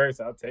for a curse,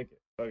 I'll take it.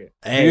 Okay.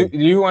 Hey. Do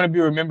you want to be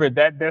remembered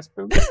that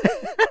desperately?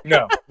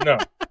 No.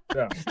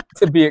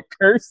 To be a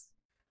curse?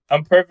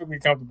 I'm perfectly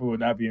comfortable with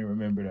not being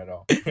remembered at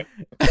all.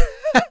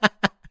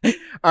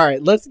 All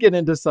right, let's get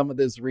into some of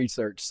this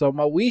research. So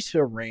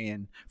Moesha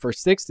ran for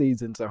 6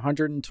 seasons,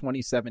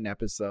 127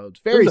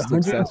 episodes. Very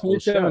successful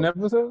show. 127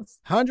 episodes?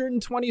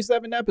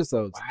 127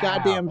 episodes. Wow.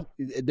 Goddamn,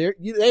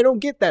 they don't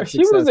get that she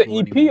was an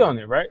EP anymore. On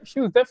it, right? She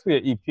was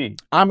definitely an EP.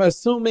 I'm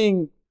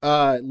assuming,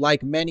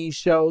 like many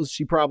shows,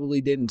 she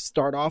probably didn't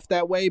start off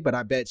that way, but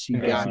I bet she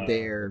got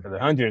there.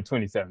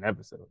 127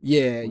 episodes.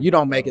 Yeah, you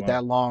don't make it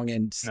that long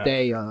and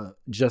stay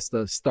just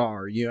a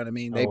star. You know what I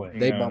mean?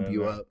 They bump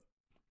you up.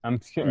 I'm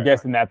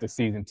guessing after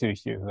season 2,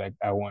 she was like,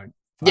 I want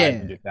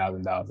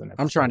 $500,000.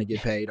 I'm trying to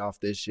get paid off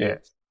this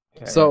shit.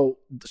 Yeah. So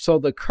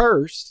the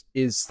curse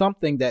is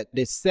something that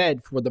is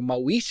said for the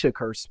Moesha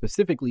curse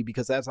specifically,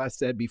 because as I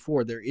said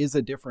before, there is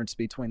a difference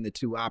between the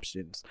two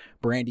options,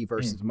 Brandy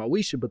versus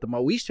Moesha. But the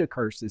Moesha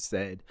curse is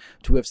said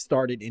to have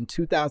started in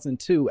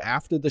 2002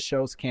 after the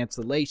show's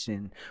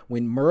cancellation,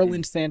 when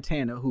Merlin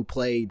Santana, who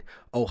played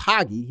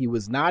Ohagi, he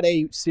was not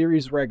a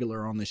series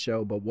regular on the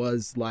show, but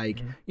was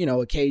like,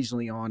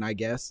 occasionally on, I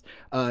guess,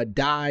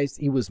 dies.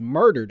 He was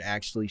murdered,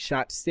 actually,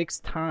 shot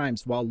 6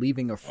 times while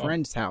leaving a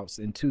friend's house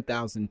in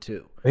 2002.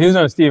 He was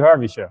on the Steve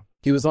Harvey show.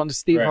 He was on the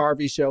Steve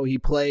Harvey show. He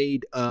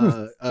played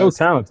so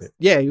talented.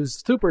 Yeah, he was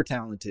super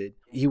talented.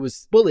 He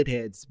was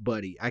Bullethead's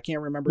buddy. I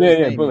can't remember his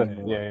name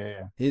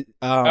Bullethead. Yeah.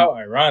 How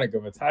ironic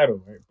of a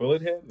title, right?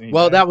 Bullethead?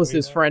 Well, that was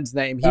his friend's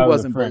name. He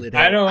wasn't Bullethead.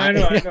 I know,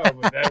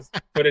 but that's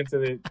put into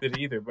the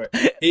ether. But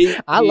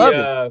I love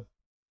it.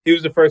 He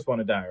was the first one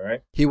to die,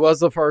 right? He was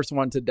the first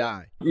one to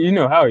die. You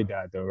know how he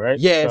died, though, right?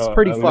 Yeah, it's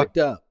pretty fucked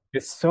up.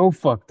 It's so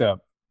fucked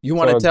up. You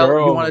want to tell?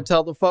 You want to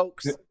tell the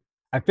folks?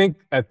 I think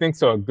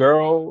so. A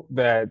girl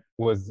that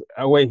was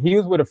he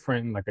was with a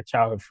friend, like a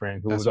childhood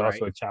friend, who was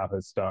also a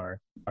childhood star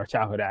or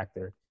childhood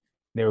actor.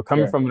 They were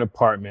coming from an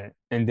apartment,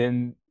 and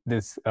then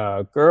this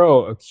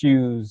girl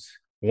accused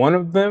one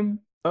of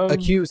them of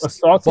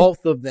assaulting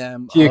both of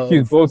them. She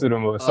accused both of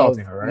them of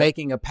assaulting her, right?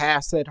 Making a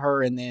pass at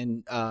her, and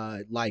then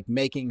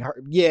making her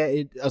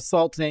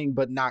assaulting,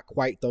 but not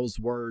quite those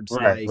words.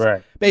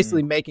 Right.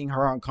 Basically making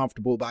her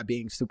uncomfortable by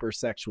being super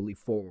sexually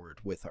forward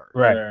with her.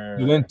 Right.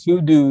 And then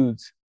 2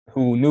 dudes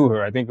who knew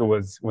her, I think it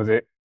was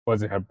it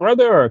her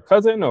brother or a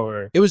cousin,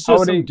 or it was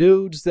just some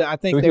dudes that I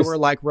think they were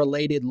like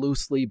related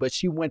loosely, but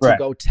she went to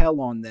go tell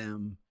on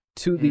them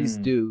to these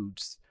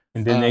dudes,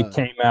 and then they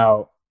came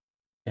out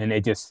and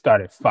they just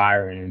started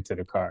firing into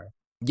the car.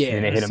 Yeah,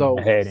 and they hit him in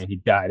the head and he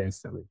died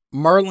instantly.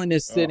 Merlin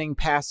is sitting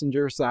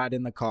passenger side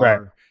in the car.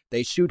 Right.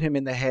 They shoot him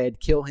in the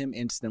head, kill him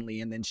instantly,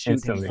 and then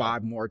shoot him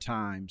 5 more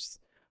times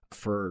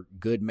for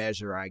good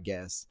measure, I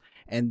guess.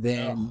 And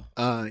then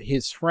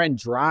his friend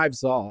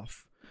drives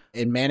off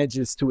and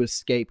manages to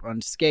escape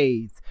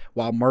unscathed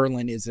while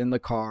Merlin is in the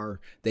car.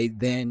 They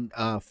then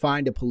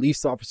find a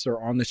police officer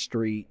on the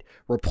street,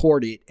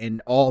 report it,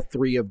 and all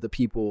 3 of the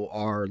people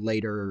are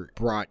later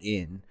brought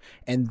in.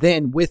 And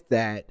then with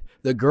that,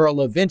 the girl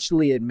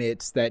eventually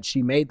admits that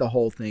she made the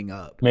whole thing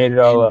up. Made it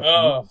all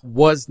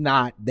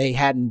up. They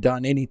hadn't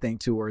done anything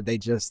to her. They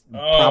just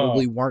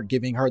probably weren't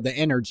giving her the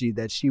energy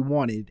that she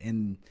wanted,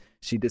 and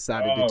she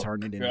decided to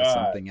turn it into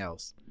something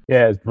else.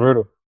 Yeah, it's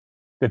brutal.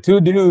 The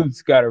 2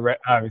 dudes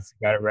obviously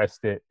got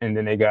arrested, and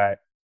then they got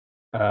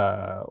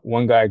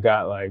one guy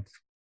got like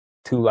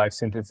 2 life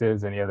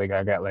sentences, and the other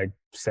guy got like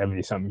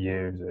 70 something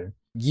years.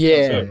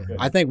 Yeah,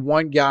 I think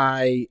one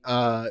guy,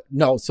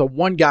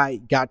 one guy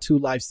got 2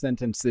 life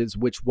sentences,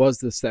 which was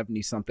the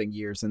 70 something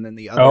years. And then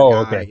the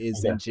other guy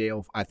is in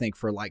jail, I think,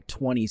 for like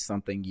 20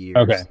 something years.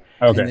 Okay.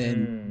 And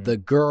then the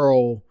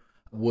girl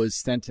was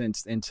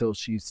sentenced until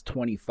she's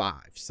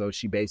 25. So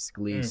she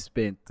basically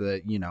spent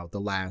the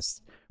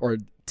last or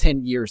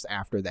 10 years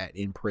after that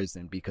in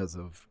prison because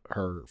of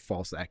her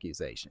false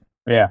accusation.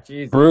 Yeah.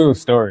 Brutal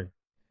story.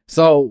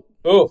 So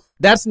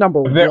that's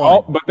number one. They're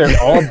all brutal.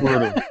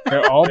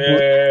 They're all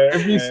brutal.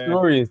 Every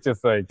story is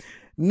just like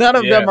none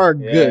of them are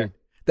good.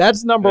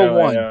 That's number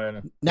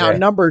one. Now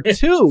number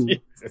 2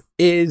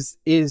 is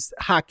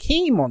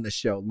Hakeem on the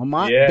show.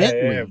 Lamont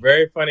Bentley. Yeah,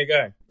 very funny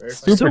guy.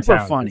 Super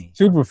funny.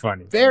 Super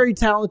funny. Very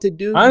talented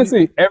dude.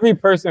 Honestly, every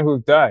person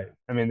who's died,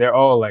 I mean, they're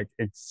all like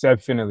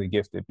exceptionally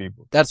gifted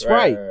people. That's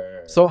right.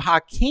 So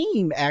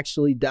Hakeem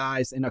actually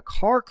dies in a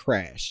car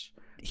crash.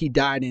 He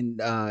died in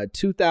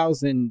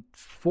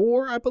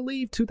 2004, I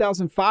believe,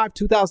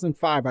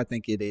 2005, I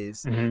think it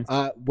is,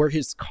 where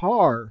his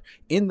car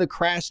in the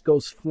crash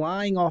goes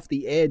flying off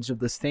the edge of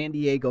the San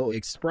Diego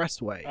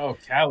Expressway. Oh,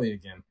 Cali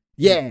again.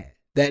 Yeah.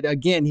 That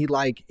again, he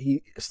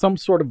some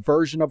sort of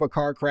version of a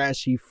car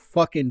crash. He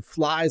fucking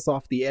flies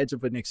off the edge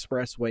of an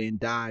expressway and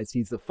dies.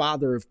 He's the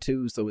father of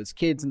 2, so his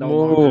kids no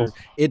longer.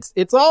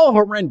 It's all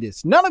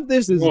horrendous. None of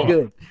this is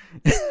good.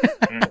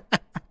 All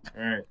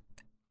right.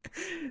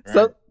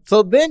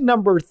 So then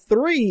number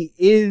 3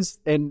 is,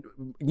 and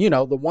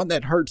the one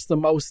that hurts the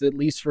most, at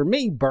least for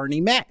me,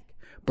 Bernie Mac.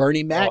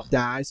 Bernie Mac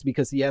dies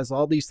because he has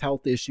all these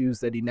health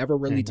issues that he never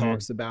really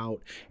talks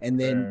about. And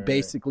then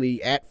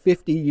basically at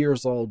 50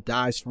 years old,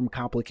 dies from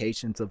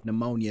complications of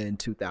pneumonia in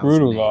 2008.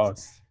 Brutal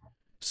loss.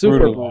 Super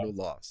brutal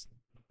loss.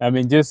 I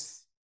mean,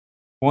 just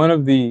one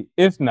of the,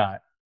 if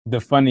not the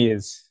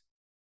funniest,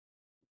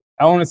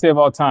 I want to say of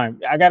all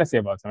time. I got to say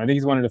of all time. I think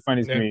he's one of the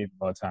funniest comedians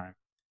of all time.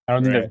 I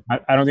don't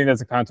think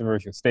that's a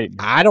controversial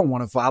statement. I don't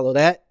want to follow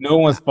that. No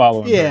one's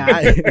following.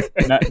 Yeah,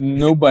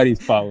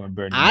 nobody's following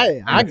Bernie.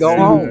 I go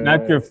home.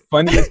 Not your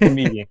funniest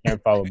comedian can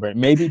follow Bernie.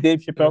 Maybe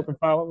Dave Chappelle can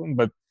follow him,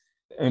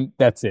 and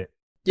that's it.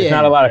 There's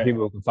not a lot of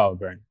people who can follow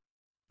Bernie.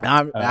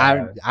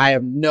 I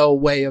have no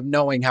way of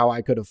knowing how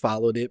I could have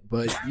followed it,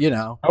 but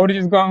I would have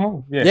just gone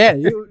home.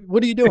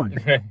 What are you doing?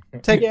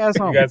 Take your ass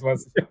home. You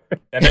guys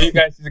I know you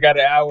guys just got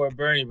an hour of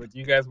Bernie, but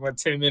you guys want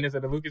 10 minutes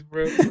of the Lucas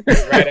Bros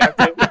right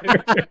after.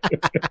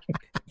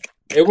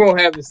 It won't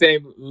have the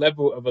same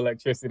level of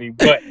electricity,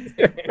 but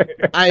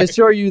I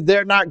assure you,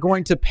 they're not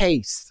going to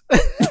pace.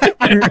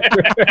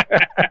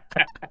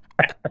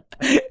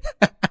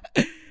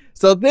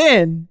 So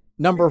then.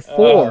 Number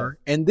 4,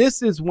 and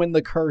this is when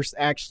the curse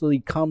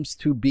actually comes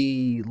to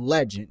be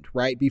legend,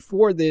 right?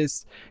 Before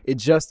this, it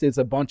just is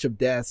a bunch of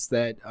deaths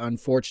that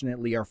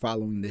unfortunately are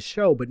following the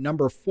show. But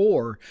number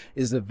 4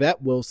 is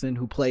Yvette Wilson,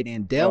 who played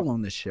Andell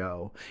on the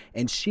show,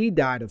 and she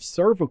died of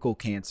cervical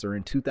cancer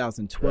in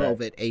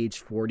 2012 at age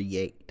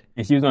 48.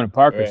 And she was on the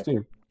Parkers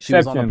too. She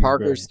was on the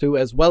Parkers too,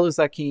 as well as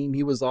Hakeem.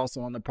 He was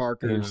also on the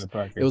Parkers.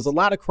 It was a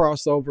lot of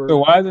crossover. So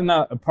why is it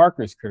not a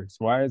Parkers curse?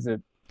 Why is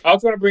it? I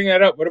was going to bring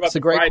that up. What about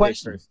the Friday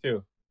curse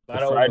too? The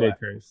Friday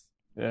curse.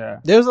 Yeah.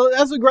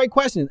 That's a great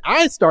question.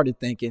 I started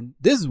thinking,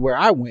 this is where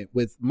I went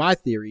with my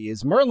theory,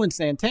 is Merlin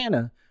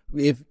Santana.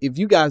 If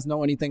you guys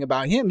know anything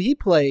about him, he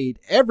played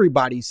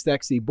everybody's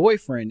sexy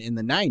boyfriend in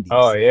the 90s.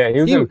 Oh, yeah.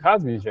 He was on the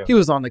Cosby Show. He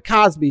was on the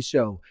Cosby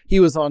Show. He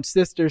was on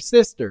Sister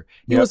Sister.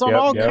 He was on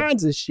all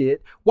kinds of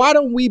shit. Why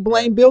don't we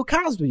blame Bill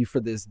Cosby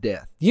for this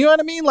death? You know what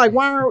I mean? Like,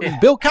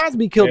 Bill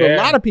Cosby killed a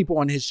lot of people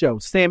on his show.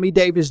 Sammy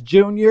Davis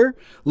Jr.,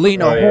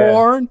 Lena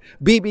Horne,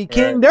 B.B.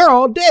 King, they're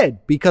all dead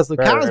because of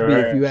Cosby,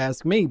 if you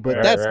ask me.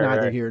 But that's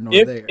neither here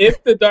nor there.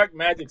 If the dark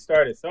magic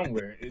started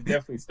somewhere, it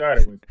definitely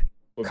started with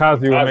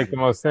Cosby would make the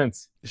most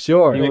sense.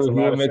 Sure. He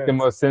would make the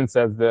most sense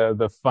as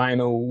the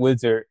final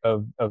wizard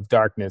of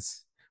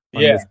darkness.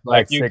 Yeah,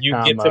 like you get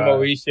to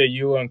Moesha,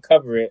 you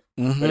uncover it.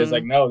 But it's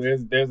like, no,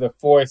 there's a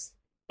force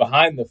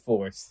behind the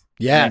force.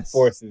 Yes. And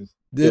forces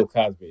Bill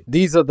Cosby.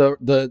 These are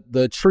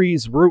the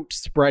tree's roots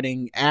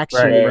spreading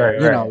action,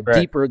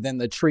 deeper than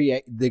the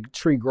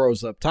tree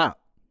grows up top.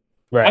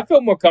 Right. I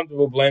feel more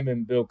comfortable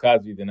blaming Bill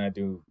Cosby than I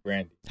do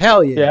Brandy.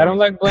 Hell yeah. Yeah, I don't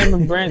like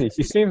blaming Brandy.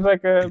 She seems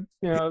like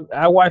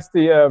I watched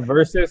the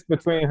versus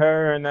between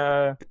her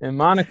and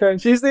Monica.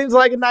 She seems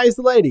like a nice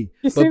lady.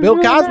 But Bill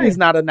Cosby's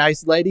not a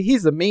nice lady.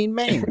 He's a mean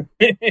man.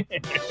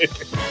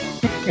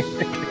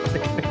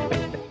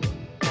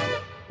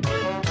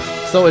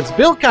 So it's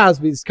Bill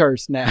Cosby's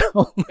curse now.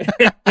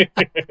 I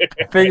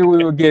figured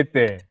we would get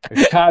there.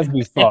 It's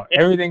Cosby's fault.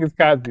 Everything is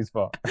Cosby's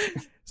fault.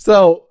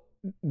 So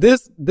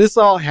this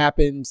all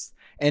happens.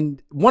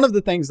 And one of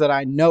the things that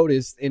I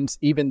noticed in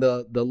even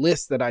the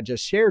list that I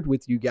just shared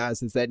with you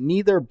guys is that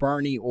neither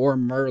Bernie or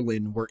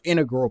Merlin were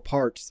integral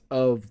parts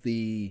of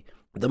the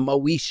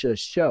Moesha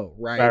show,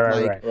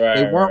 right?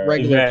 They weren't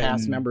regular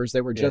cast members. They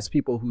were just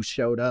people who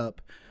showed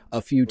up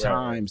a few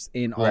times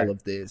in all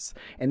of this.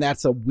 And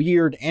that's a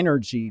weird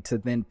energy to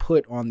then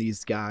put on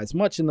these guys,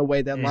 much in the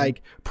way that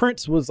like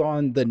Prince was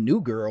on the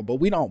New Girl, but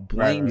we don't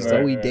blame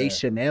Zooey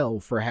Deschanel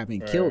for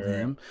having killed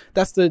him.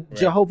 That's the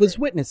Jehovah's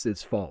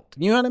Witnesses' fault.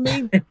 You know what I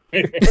mean?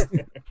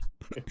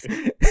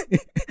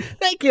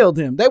 They killed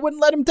him. They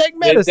wouldn't let him take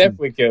medicine. They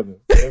definitely killed him.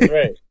 That's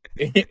right.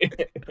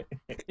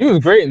 He was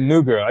great in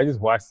New Girl. I just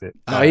watched it.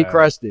 Oh, he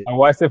crushed it. I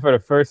watched it for the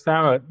first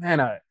time. I'm like,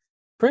 man,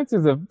 Prince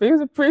is a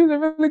really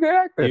good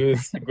actor. He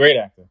was a great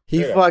actor.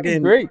 He's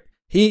great.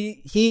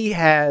 He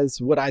has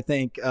what I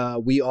think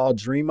we all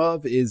dream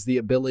of is the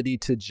ability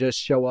to just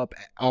show up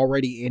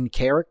already in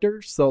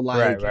character. So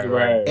like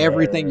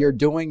everything you're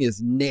doing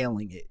is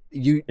nailing it.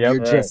 You're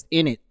just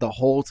in it the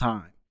whole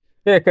time.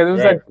 Yeah, because it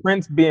was like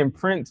Prince being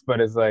Prince,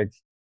 but it's like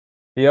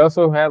he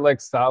also had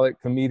like solid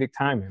comedic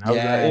timing. I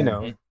was like, you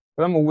know,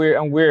 I'm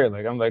weird.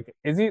 Like I'm like,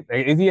 is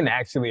he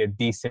actually a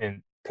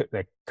decent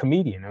like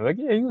comedian? I'm like,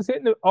 yeah, he was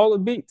hitting all the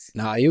beats.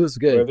 Nah, he was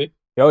good. Really?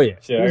 Oh yeah,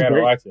 shit, I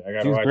gotta watch it. I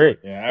gotta watch it.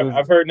 Yeah,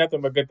 I've heard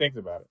nothing but good things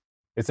about it.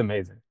 It's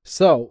amazing.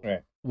 So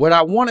what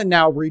I want to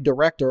now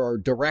redirect or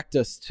direct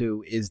us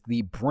to is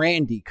the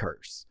Brandy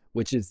curse,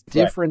 which is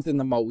different than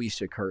the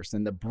Moesha curse.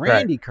 And the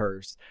Brandy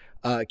curse,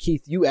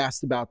 Keith, you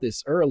asked about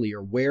this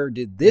earlier. Where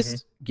did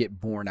this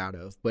get born out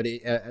of? But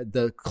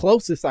the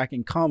closest I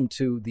can come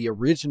to the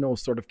original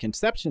sort of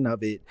conception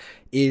of it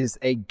is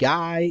a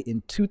guy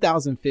in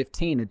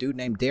 2015, a dude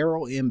named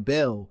Daryl M.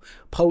 Bell,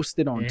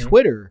 posted on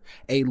Twitter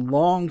a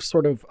long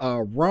sort of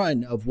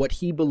run of what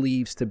he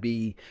believes to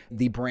be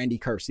the Brandy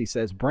curse. He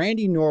says,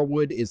 Brandy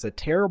Norwood is a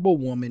terrible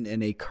woman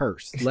and a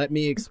curse. Let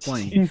me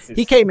explain.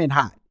 He came in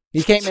hot.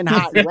 He came in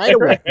hot right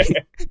away.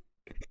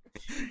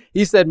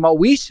 He said,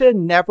 Moesha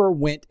never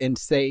went and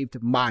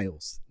saved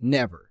Miles.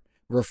 Never.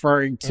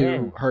 Referring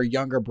to her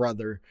younger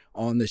brother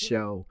on the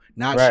show.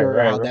 Not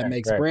sure how that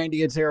makes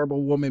Brandy a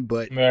terrible woman,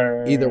 but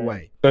either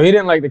way. So he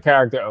didn't like the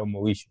character of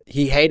Moesha.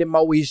 He hated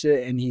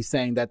Moesha, and he's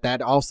saying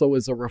that also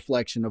is a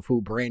reflection of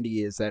who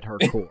Brandy is at her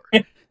core.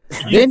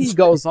 Then he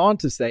goes on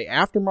to say,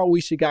 after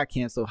Moesha got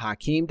canceled,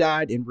 Hakeem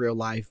died in real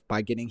life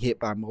by getting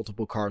hit by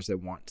multiple cars at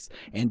once.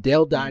 And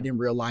Dell died in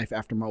real life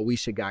after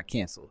Moesha got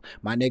canceled.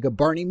 My nigga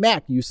Bernie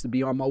Mac used to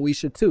be on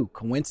Moesha too.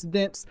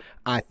 Coincidence?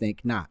 I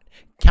think not.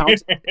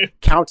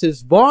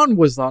 Countess Vaughn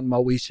was on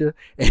Moesha,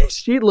 and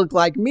she looked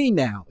like me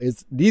now.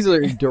 These are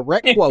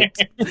direct quotes.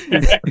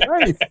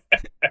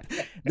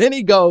 Then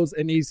he goes,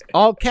 and he's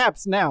all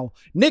caps now.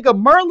 Nigga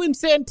Merlin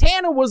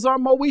Santana was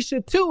on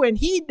Moesha too, and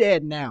he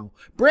dead now.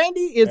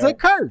 Brandy is a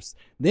curse.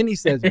 Then he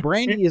says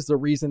Brandy is the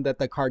reason that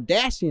the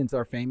Kardashians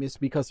are famous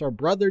because her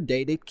brother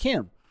dated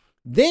Kim.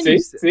 Then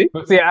see,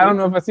 I don't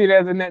know if I see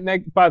that as a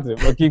net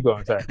positive. Well, keep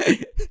going, sorry.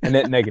 A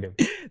net negative.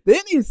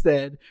 Then he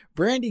said,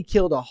 Brandy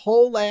killed a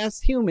whole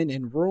ass human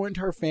and ruined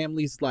her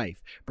family's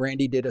life.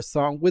 Brandy did a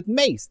song with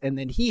Mace, and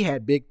then he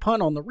had Big Pun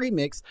on the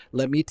remix.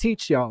 Let me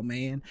teach y'all,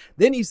 man.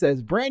 Then he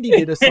says, Brandy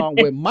did a song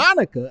with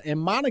Monica, and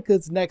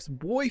Monica's next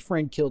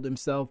boyfriend killed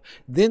himself.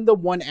 Then the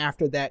one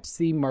after that,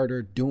 C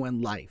Murder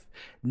doing life.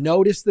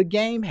 Notice the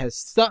game has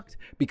sucked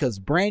because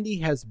Brandy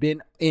has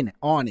been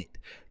on it.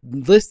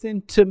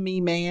 Listen to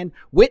me, man.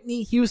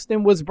 Whitney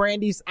Houston was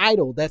Brandy's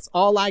idol. That's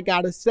all I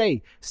gotta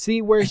say.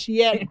 See where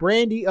she at?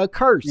 Brandy a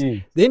curse.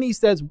 Then he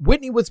says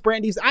Whitney was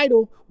Brandy's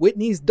idol.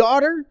 Whitney's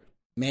daughter?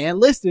 Man,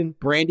 listen,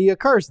 Brandy a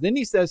curse. Then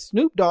he says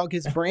Snoop Dogg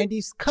is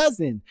Brandy's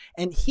cousin,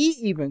 and he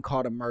even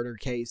caught a murder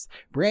case.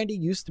 Brandy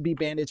used to be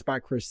bandaged by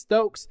Chris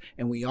Stokes,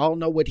 and we all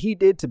know what he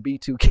did to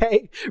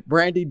B2K.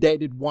 Brandy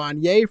dated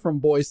Wanye from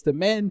Boyz II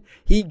Men.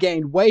 He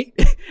gained weight,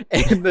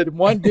 and the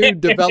one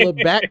dude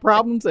developed back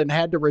problems and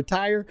had to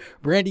retire.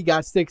 Brandy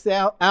got 6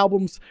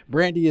 albums.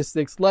 Brandy is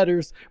 6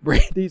 letters.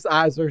 Brandy's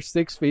eyes are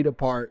 6 feet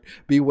apart.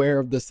 Beware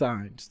of the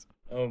signs.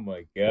 Oh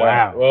my God.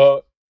 Wow.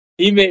 Well,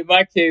 he made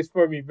my case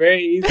for me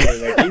very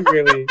easily. Like, he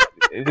really...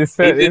 This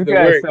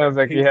guy sounds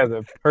like he has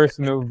a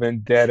personal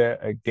vendetta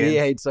against he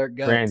hates our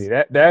guts. Brandy.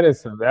 That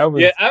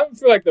was... Yeah, I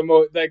feel like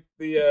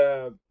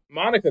the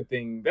Monica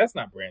thing, that's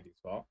not Brandy's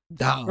fault.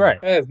 Oh.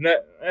 Right.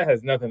 That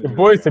has nothing to do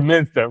with Boyz II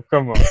Men stuff.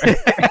 Come on.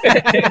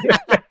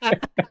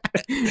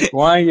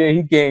 Wanye,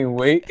 he gained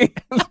weight.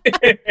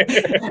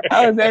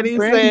 How is that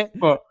Brandy's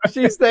fault?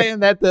 She's saying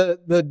that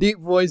the deep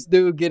voice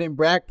dude getting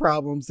back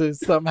problems is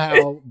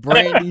somehow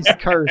Brandy's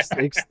curse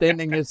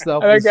extending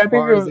itself. I think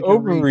it was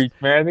overreach,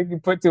 man. I think you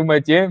put too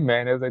much in,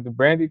 man. It was like the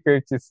Brandy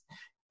curse just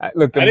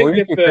look. I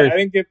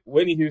didn't get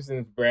Whitney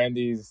Houston's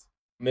Brandy's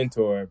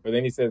mentor, but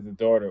then he says the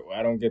daughter.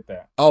 I don't get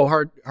that. Oh,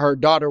 her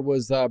daughter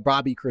was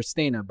Bobby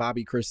Christina.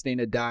 Bobby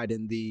Christina died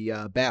in the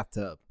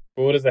bathtub.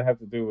 But what does that have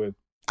to do with?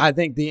 I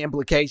think the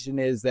implication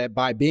is that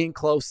by being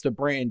close to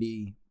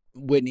Brandy,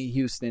 Whitney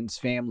Houston's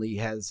family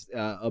has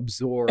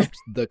absorbed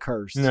the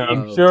curse. No,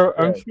 I'm sure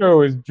it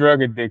was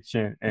drug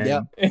addiction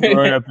and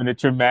growing up in a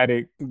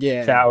traumatic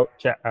child.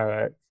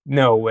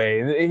 No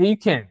way. You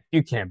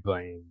can't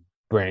blame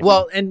Brandy.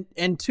 Well, and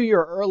to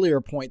your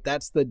earlier point,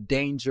 that's the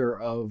danger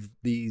of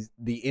the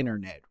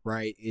internet,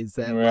 right? Is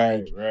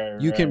that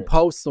you can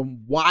post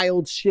some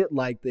wild shit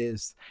like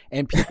this,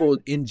 and people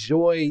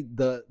enjoy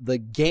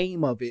the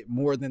game of it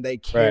more than they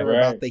care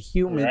about the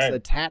humans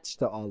attached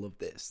to all of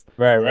this.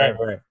 Right.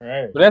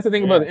 But that's the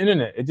thing about the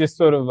internet. It just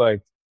sort of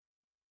like,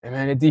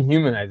 man, it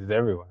dehumanizes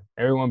everyone.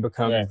 Everyone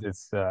becomes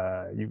this.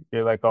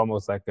 You're like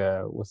almost like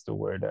what's the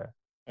word?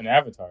 An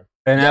avatar.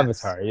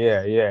 Avatar,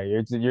 yeah.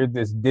 You're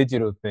this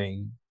digital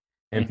thing,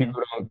 and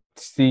people don't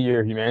see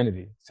your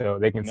humanity, so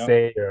they can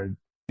say or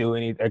do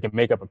anything. They can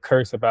make up a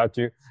curse about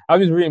you. I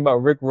was just reading about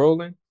Rick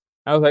Rowland.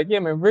 I was like, yeah,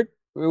 man, Rick.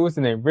 What's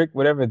the name? Rick,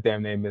 whatever his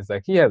damn name is.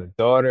 Like, he has a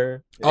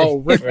daughter. Oh,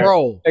 Rick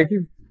Roll. Like,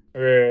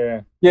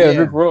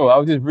 Rick Roll. I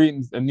was just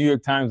reading a New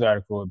York Times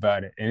article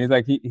about it, and he's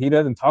like, he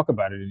doesn't talk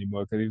about it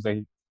anymore because he was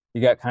like, he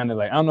got kind of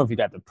like, I don't know if he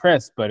got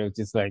depressed, but it was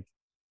just like,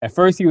 at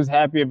first he was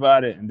happy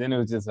about it, and then it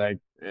was just like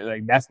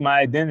that's my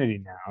identity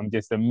now. I'm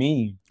just a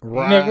meme.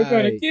 Right. Never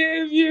gonna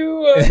give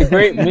you. It's a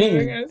great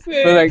meme.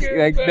 But like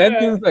that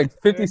dude's like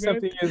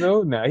 50-something years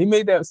old now. He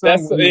made that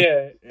song.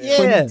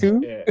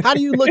 22. Yeah. How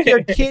do you look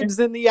your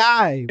kids in the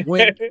eye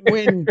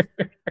when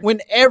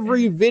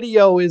every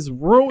video is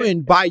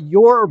ruined by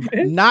your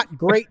not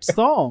great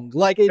song?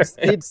 Like it's.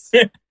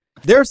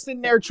 They're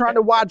sitting there trying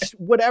to watch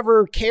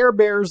whatever Care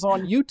Bears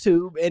on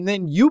YouTube, and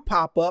then you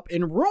pop up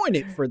and ruin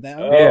it for them.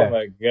 Oh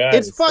my God.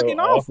 It's fucking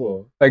so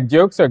awful. Like,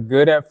 jokes are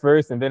good at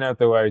first, and then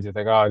after a while, you're just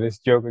like, oh, this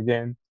joke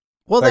again.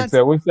 Well, like,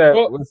 what's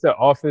the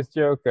Office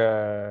joke?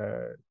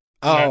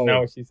 Not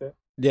what she said?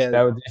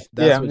 Yeah,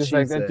 I'm just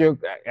like, that joke,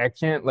 I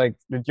can't, like,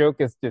 the joke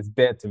is just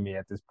dead to me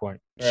at this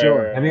point.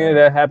 Sure. I think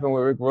that happened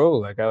with Rick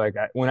Roll. Like,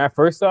 when I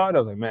first saw it, I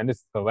was like, man, this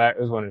is hilarious.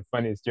 It was one of the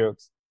funniest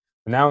jokes.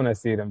 But now when I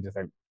see it, I'm just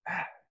like,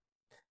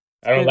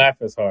 I don't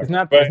laugh as hard. It's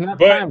not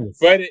timeless.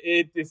 But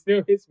it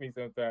still hits me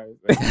sometimes.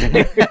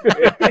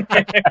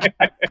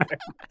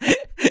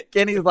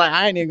 Kenny's like,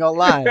 I ain't even gonna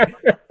lie.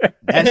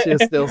 That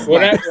shit still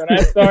slaps. When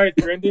I saw it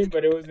trending,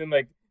 but it was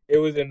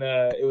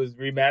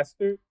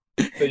remastered,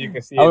 so you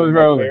can see it. I was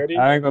rolling.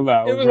 I ain't gonna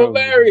lie. It was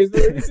hilarious.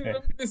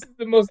 This is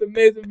the most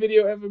amazing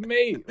video ever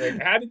made. Like,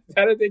 how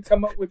did they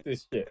come up with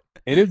this shit?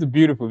 It is a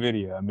beautiful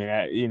video. I mean,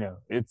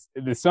 it's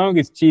the song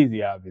is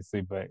cheesy,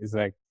 obviously, but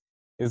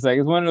it's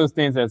one of those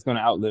things that's going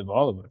to outlive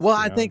all of us. Well,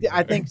 I think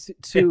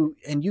too,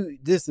 and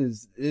this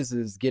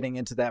is getting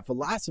into that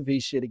philosophy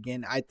shit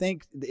again. I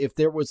think if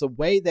there was a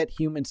way that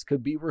humans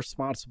could be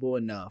responsible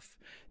enough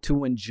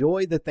to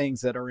enjoy the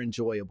things that are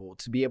enjoyable,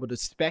 to be able to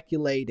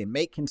speculate and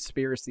make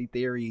conspiracy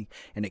theory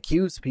and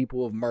accuse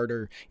people of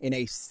murder in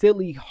a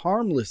silly,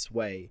 harmless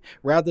way,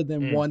 rather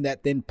than one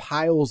that then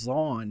piles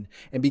on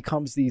and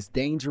becomes these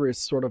dangerous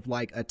sort of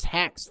like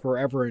attacks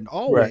forever and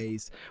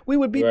always, we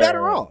would be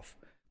better off.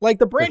 Like,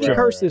 the Brandy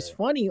curse is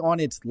funny on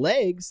its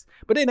legs,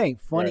 but it ain't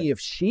funny if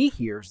she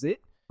hears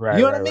it. Right,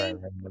 you know what I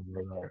mean?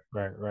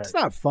 Right. It's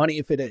not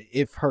funny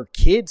if her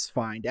kids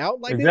find out.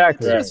 Like,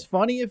 exactly. It's just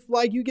funny if,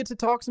 like, you get to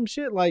talk some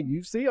shit. Like,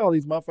 you see all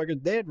these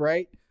motherfuckers dead,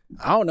 right?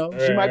 I don't know.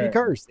 She might be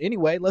cursed.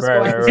 Anyway, let's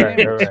go have a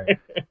sandwich.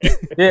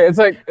 Yeah, it's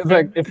like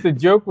if the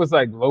joke was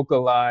like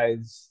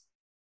localized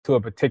to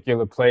a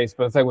particular place,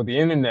 but it's like with the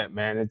internet,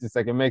 man, it's just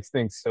like it makes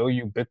things so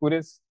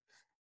ubiquitous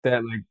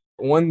that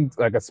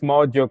like a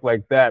small joke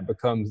like that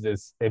becomes an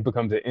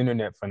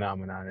internet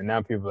phenomenon, and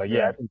now people are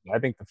like, I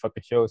think the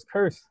fucking show is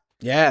cursed.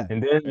 Yeah.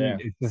 And then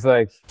it's just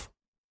like,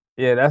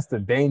 that's the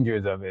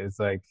dangers of it. It's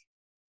like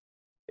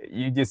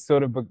you just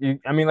sort of,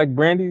 like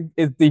Brandy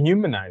is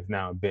dehumanized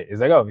now a bit.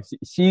 It's like, oh,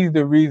 she's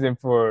the reason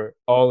for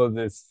all of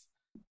this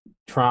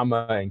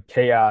trauma and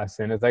chaos,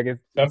 and it's like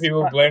some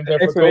people blame her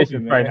for Kobe,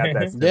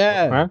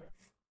 man. Huh?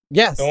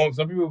 Yes.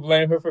 Some people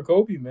blame her for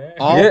Kobe, man.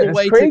 All the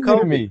way to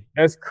Kobe. To me.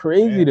 That's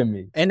crazy to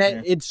me. And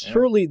it's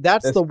truly,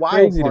 that's the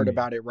wild part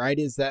about it, right?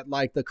 Is that,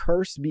 like, the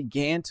curse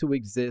began to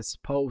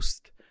exist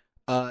post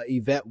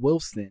Yvette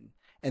Wilson.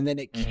 And then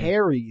it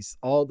carries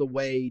all the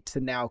way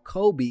to now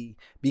Kobe,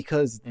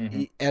 because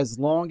as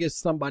long as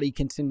somebody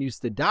continues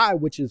to die,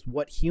 which is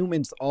what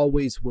humans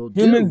always will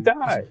do. Humans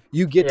die.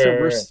 You get to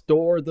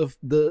restore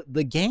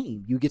the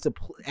game. You get to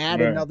add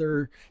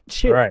another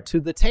chip to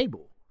the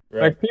table.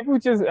 Right. Like, people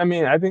just,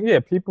 I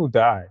think, people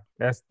die.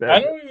 That's that.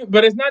 I don't even,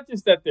 but it's not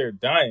just that they're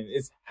dying;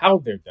 it's how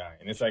they're dying.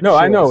 It's like, no,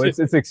 I know it's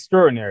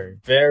extraordinary.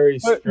 Very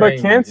strange. But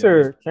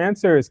cancer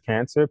is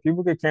cancer.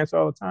 People get cancer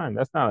all the time.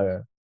 That's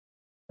not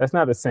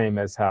the same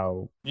as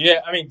how.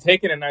 Yeah,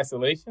 taken in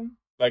isolation,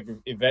 like if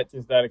Yvette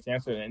just died of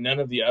cancer and none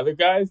of the other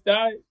guys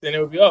died, then it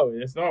would be,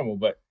 it's normal.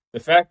 But the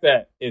fact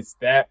that it's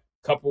that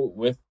coupled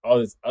with all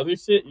this other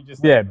shit, you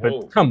just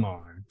but come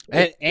on.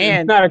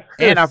 And I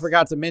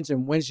forgot to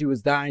mention, when she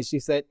was dying, she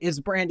said, "It's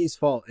Brandy's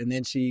fault," and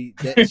then she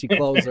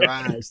closed her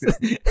eyes.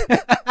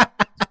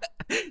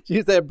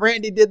 She said,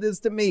 "Brandy did this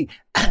to me."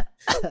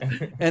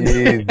 And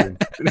see,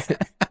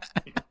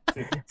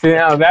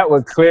 now that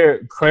would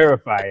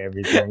clarify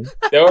everything.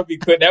 That would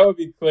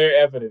be clear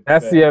evidence.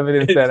 That's the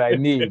evidence that I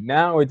need.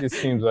 Now it just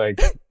seems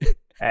like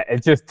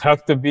it's just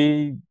tough to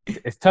be.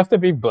 It's tough to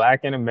be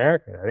black in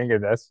America. I think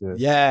that's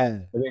just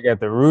I think at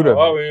the root of it.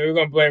 Oh, we're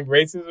gonna blame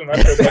racism.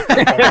 I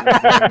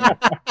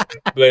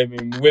feel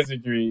blaming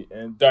wizardry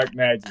and dark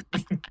magic.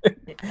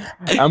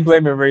 I'm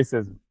blaming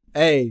racism.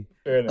 Hey,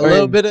 a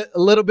little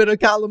bit of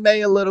column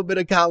A, a little bit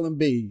of column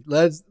B.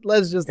 Let's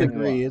just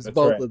agree it's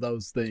both of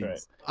those things. Right.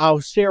 I'll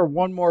share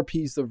one more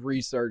piece of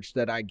research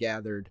that I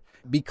gathered.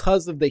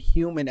 Because of the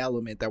human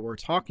element that we're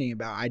talking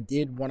about, I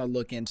did want to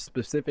look in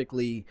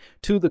specifically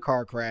to the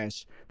car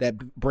crash that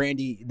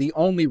Brandy, the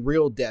only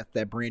real death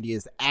that Brandy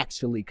is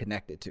actually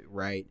connected to,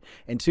 right?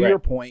 And to your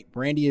point,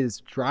 Brandy is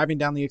driving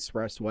down the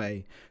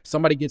expressway.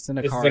 Somebody gets in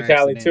a car accident. This is in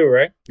Cali too,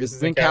 right? This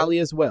is in Cali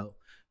as well.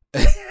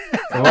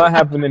 A lot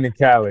happened in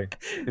Cali.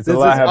 This is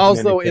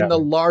also in the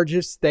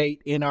largest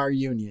state in our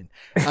union.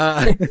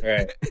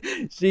 Right.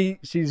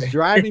 She's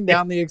driving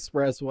down the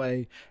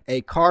expressway. A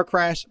car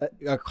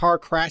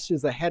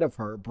crashes ahead of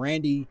her.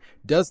 Brandy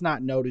does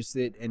not notice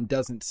it and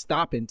doesn't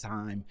stop in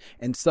time,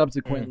 and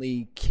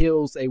subsequently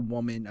kills a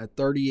woman, a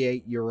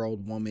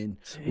 38-year-old woman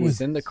who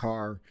was in the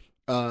car.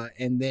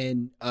 And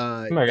then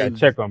I gotta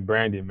check on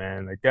Brandy,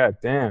 man. Like,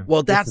 goddamn.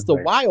 Well, that's the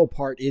wild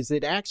part. Is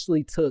it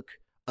actually took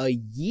a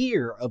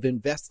year of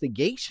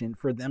investigation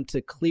for them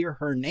to clear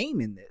her name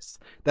in this.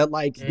 That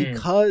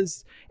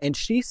because, and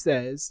she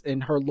says,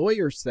 and her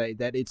lawyers say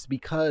that it's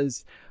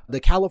because the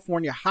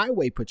California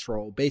Highway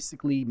Patrol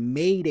basically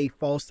made a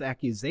false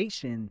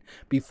accusation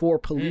before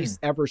police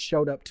ever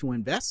showed up to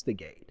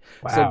investigate.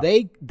 Wow.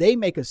 So they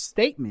make a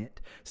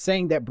statement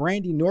saying that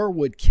Brandy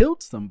Norwood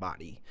killed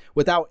somebody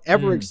without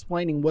ever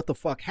explaining what the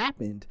fuck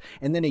happened.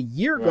 And then a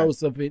year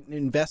goes of an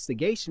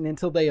investigation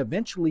until they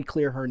eventually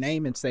clear her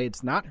name and say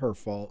it's not her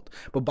fault.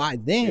 But by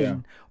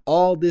then,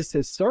 all this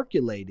has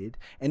circulated.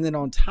 And then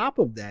on top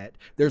of that,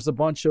 there's a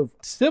bunch of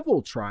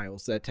civil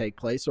trials that take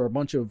place, or a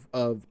bunch of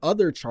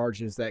other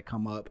charges that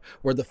come up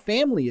where the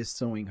family is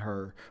suing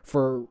her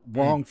for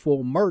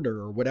wrongful murder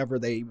or whatever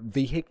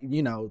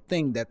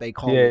thing that they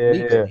call it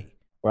legally. Yeah.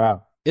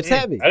 Wow. It's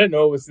heavy. I didn't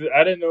know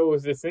it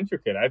was this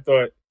intricate. I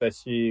thought that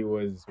she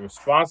was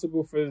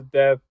responsible for his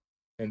death,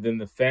 and then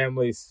the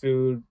family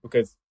sued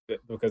because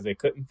they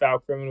couldn't file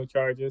criminal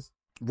charges.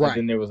 Right. And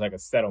then there was like a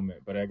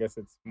settlement, but I guess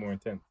it's more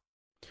intense.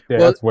 Yeah,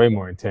 that's way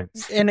more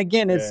intense. And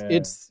again,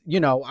 it's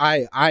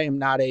I am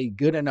not a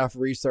good enough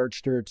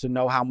researcher to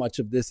know how much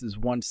of this is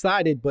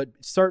one-sided, but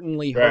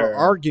certainly her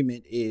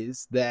argument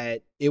is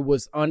that it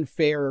was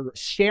unfair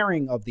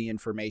sharing of the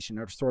information,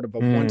 or sort of a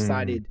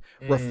one-sided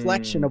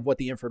reflection of what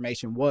the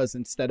information was,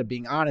 instead of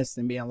being honest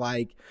and being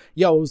like,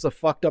 yo, it was a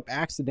fucked up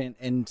accident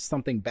and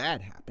something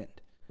bad happened.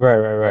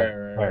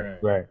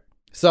 Right.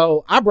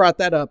 So I brought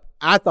that up.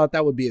 I thought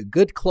that would be a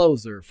good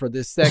closer for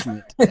this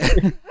segment.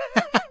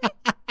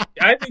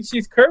 I think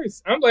she's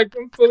cursed. I'm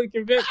fully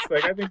convinced.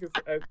 I think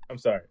I'm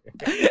sorry.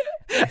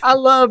 I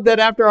love that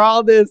after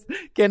all this,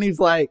 Kenny's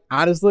like,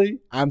 honestly,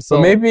 I'm so.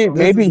 Maybe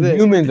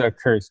humans are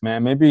cursed,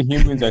 man. Maybe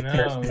humans are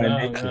cursed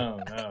by nature.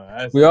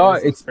 No. We all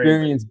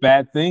experience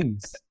bad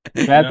things.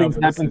 Bad things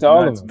happen to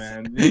all of us,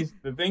 man.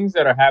 The things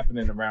that are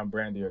happening around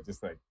Brandy are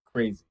just like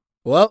crazy.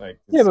 Well,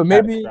 but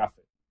maybe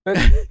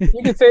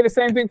you can say the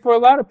same thing for a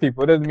lot of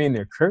people. It doesn't mean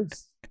they're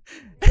cursed.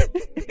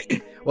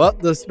 Well,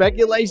 the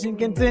speculation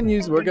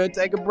continues. We're going to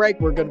take a break.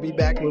 We're going to be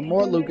back with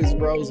more Lucas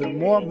Bros and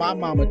more My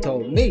Mama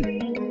Told Me.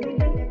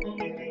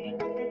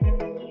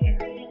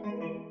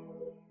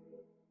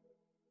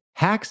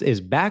 Hacks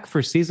is back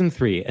for season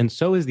 3, and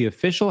so is the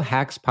official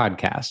Hacks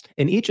podcast.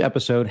 In each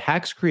episode,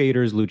 Hacks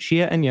creators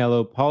Lucia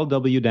Aniello, Paul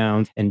W.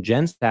 Downs, and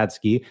Jen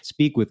Statsky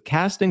speak with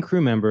cast and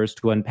crew members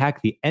to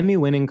unpack the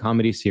Emmy-winning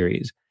comedy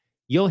series.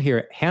 You'll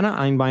hear Hannah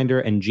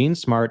Einbinder and Jean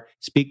Smart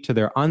speak to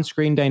their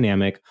on-screen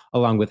dynamic,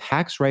 along with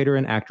Hacks writer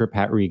and actor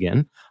Pat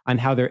Regan, on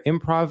how their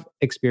improv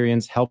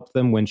experience helped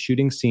them when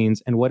shooting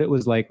scenes and what it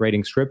was like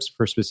writing scripts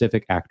for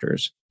specific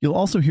actors. You'll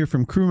also hear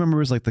from crew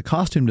members like the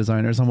costume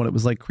designers on what it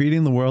was like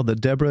creating the world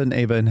that Deborah and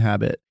Ava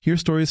inhabit. Hear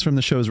stories from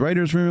the show's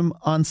writer's room,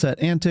 on-set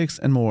antics,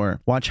 and more.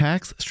 Watch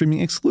Hacks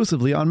streaming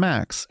exclusively on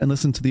Max, and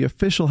listen to the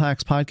official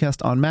Hacks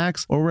podcast on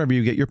Max or wherever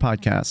you get your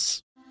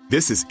podcasts.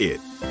 This is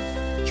it.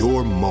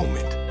 Your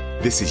moment.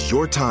 This is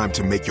your time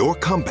to make your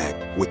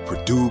comeback with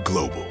Purdue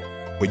Global.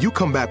 When you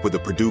come back with a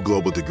Purdue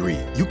Global degree,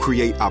 you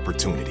create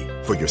opportunity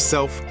for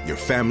yourself, your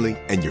family,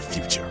 and your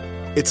future.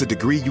 It's a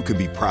degree you can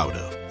be proud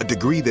of, a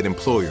degree that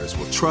employers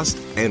will trust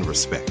and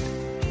respect.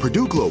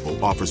 Purdue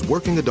Global offers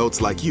working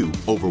adults like you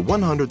over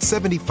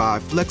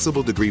 175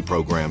 flexible degree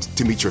programs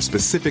to meet your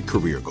specific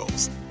career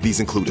goals.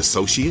 These include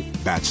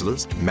associate,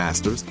 bachelor's,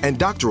 master's, and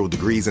doctoral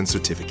degrees and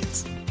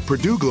certificates.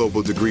 Purdue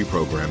Global degree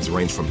programs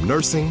range from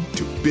nursing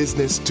to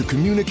business to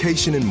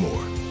communication and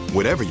more.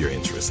 Whatever your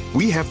interest,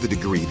 we have the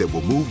degree that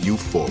will move you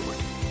forward.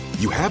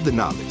 You have the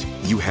knowledge,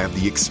 you have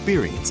the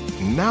experience.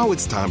 Now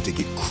it's time to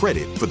get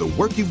credit for the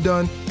work you've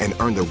done and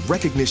earn the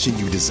recognition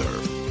you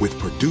deserve with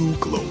Purdue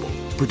Global,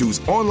 Purdue's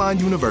online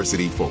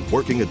university for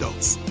working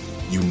adults.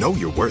 You know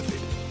you're worth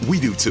it. We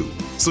do too.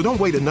 So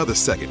don't wait another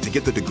second to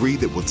get the degree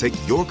that will take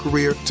your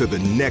career to the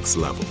next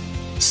level.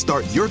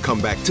 Start your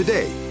comeback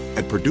today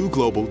at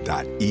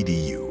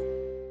purdueglobal.edu.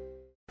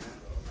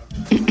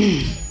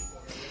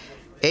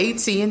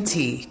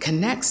 AT&T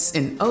connects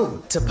an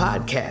ode to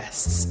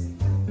podcasts.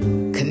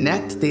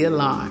 Connect the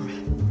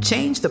alarm.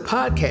 Change the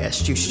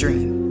podcast you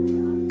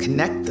stream.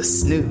 Connect the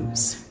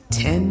snooze.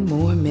 10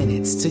 more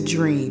minutes to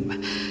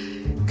dream.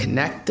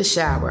 Connect the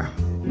shower.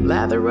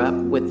 Lather up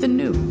with the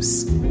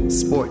news.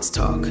 Sports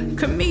talk,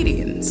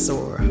 comedians,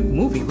 or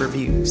movie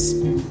reviews.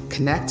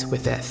 Connect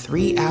with that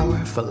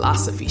 3-hour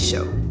philosophy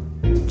show.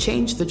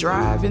 Change the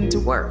drive into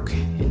work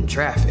in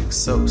traffic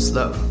so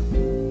slow.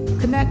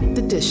 Connect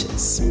the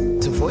dishes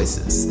to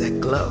voices that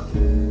glow.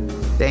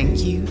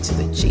 Thank you to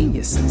the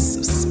geniuses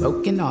of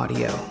spoken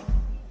audio.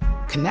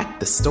 Connect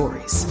the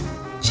stories.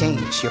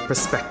 Change your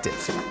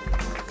perspective.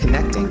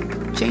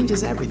 Connecting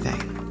changes everything.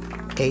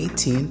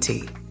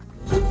 AT&T.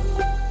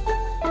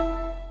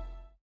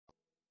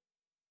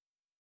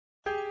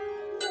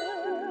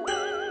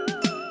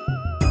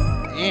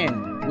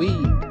 And we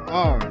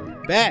are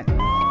back.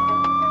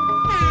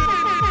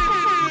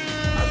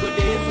 I go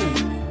there for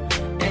you.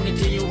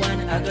 Anything you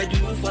want, I go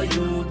do for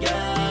you,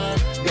 girl.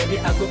 Baby,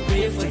 I go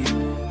pray for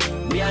you.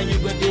 Me and you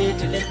go there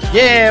till the time.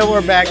 Yeah,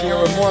 we're back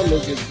here with more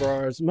Lucas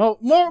Bars. More.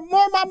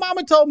 My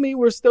mama told me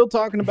we're still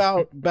talking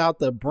about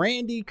the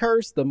Brandy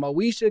curse, the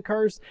Moesha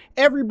curse,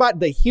 everybody,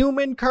 the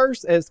human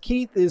curse, as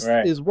Keith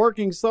is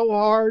working so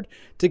hard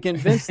to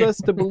convince us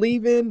to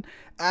believe in.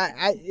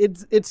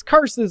 It's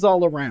curses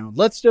all around.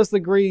 Let's just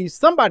agree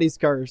somebody's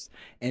cursed,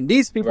 and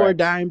these people are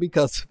dying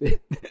because of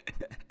it.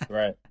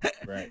 Right.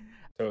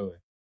 Totally.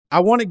 I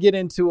want to get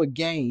into a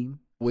game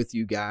with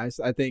you guys.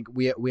 I think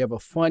we have a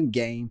fun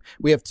game.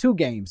 We have 2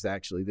 games,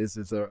 actually. This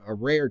is a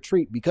rare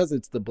treat because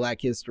it's the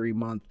Black History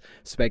Month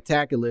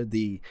Spectacular,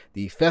 the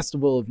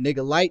Festival of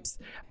Nigga Lights.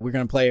 We're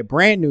going to play a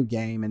brand new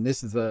game, and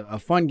this is a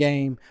fun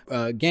game,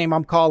 a game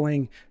I'm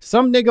calling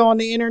Some Nigga on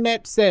the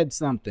Internet Said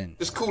Something.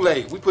 It's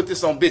Kool-Aid. We put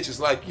this on bitches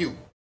like you.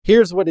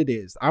 Here's what it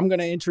is. I'm going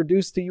to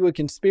introduce to you a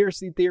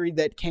conspiracy theory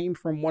that came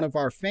from one of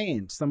our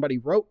fans. Somebody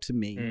wrote to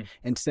me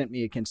and sent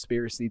me a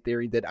conspiracy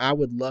theory that I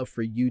would love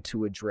for you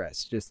to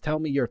address. Just tell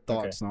me your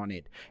thoughts on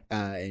it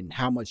and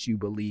how much you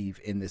believe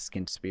in this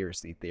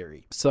conspiracy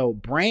theory. So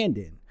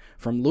Brandon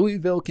from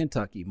Louisville,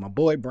 Kentucky, my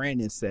boy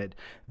Brandon said,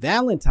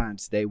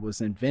 Valentine's Day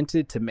was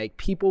invented to make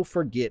people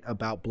forget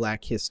about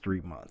Black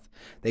History Month.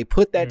 They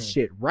put that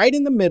shit right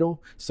in the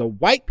middle so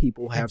white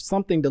people have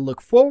something to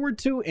look forward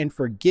to and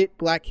forget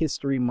Black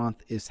History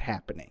Month is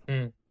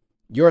happening.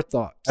 Your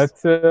thoughts?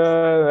 That's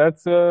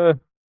look,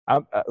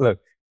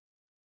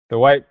 the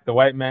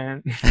white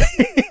man,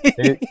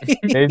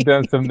 they've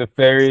done some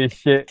nefarious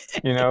shit.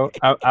 You know,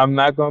 I'm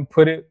not going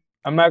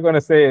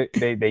to say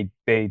they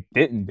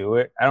didn't do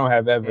it. I don't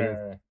have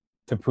evidence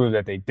to prove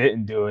that they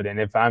didn't do it. And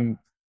if I'm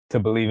to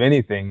believe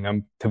anything,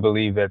 I'm to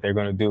believe that they're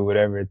going to do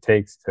whatever it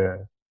takes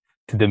to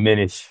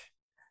diminish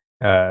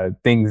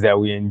things that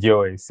we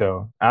enjoy.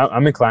 So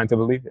I'm inclined to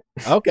believe it.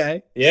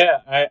 Okay.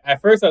 Yeah. At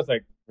first I was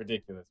like,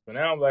 ridiculous, but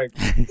now I'm like,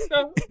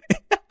 no.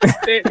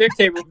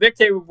 They're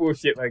capable of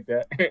shit like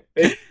that.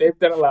 They've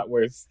done a lot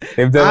worse.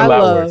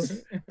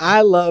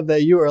 I love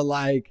that you are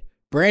like,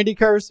 Brandy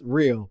curse,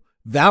 real.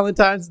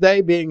 Valentine's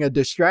Day being a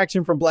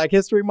distraction from Black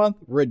History Month,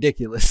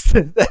 ridiculous.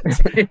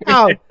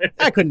 I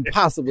couldn't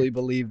possibly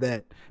believe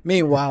that.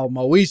 Meanwhile,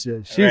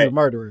 Moesha, she's a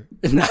murderer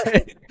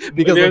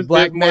because of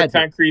black magic.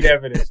 More concrete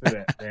evidence for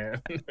that, man.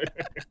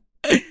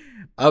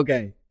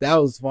 Okay, that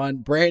was fun.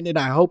 Brandon,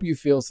 I hope you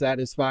feel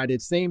satisfied.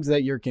 It seems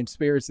that your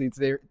conspiracy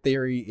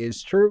theory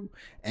is true,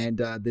 and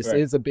this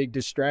is a big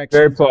distraction.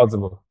 Very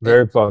plausible.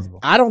 Very plausible.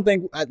 I don't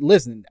think,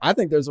 listen, I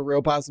think there's a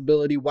real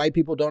possibility white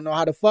people don't know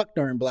how to fuck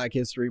during Black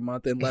History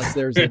Month unless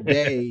there's a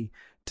day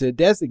to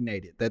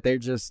designate it, that they're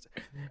just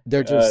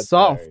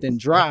soft and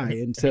dry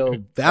until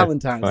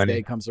Valentine's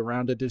Day comes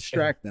around to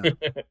distract them.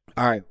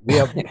 All right, we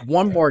have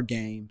one more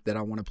game that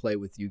I want to play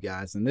with you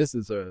guys, and this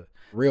is a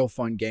real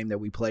fun game that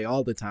we play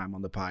all the time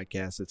on the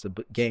podcast. It's a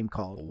game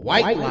called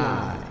White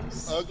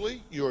Lies.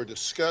 Ugly, you're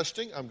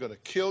disgusting. I'm going to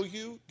kill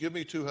you. Give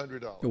me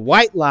 $200.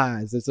 White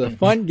Lies. It's a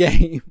fun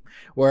game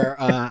where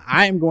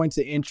I am going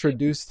to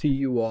introduce to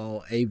you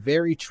all a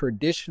very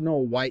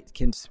traditional white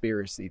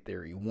conspiracy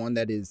theory, one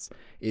that is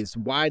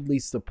widely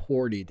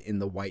supported in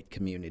the white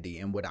community.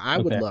 And what I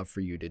would love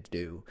for you to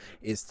do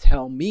is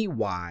tell me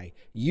why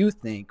you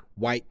think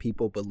white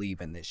people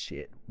believe in this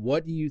shit.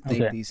 What do you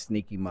think these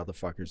sneaky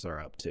motherfuckers are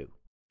up to?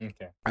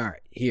 Okay. All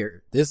right,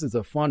 here. This is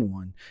a fun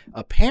one.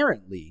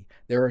 Apparently,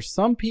 there are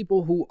some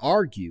people who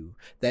argue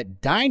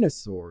that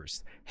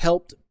dinosaurs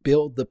helped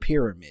build the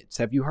pyramids.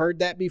 Have you heard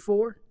that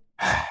before?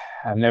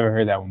 I've never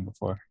heard that one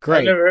before. Great.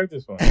 I've never heard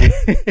this one.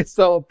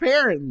 So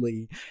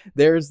apparently,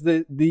 there's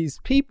these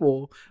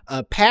people,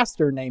 a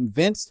pastor named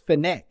Vince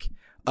Finnick,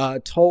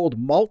 told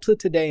Malta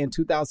Today in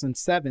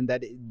 2007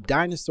 that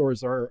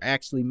dinosaurs are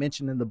actually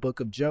mentioned in the Book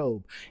of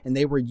Job, and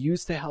they were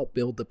used to help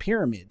build the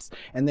pyramids.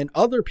 And then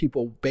other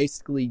people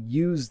basically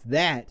used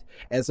that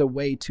as a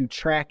way to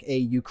track a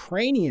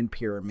Ukrainian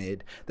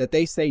pyramid that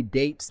they say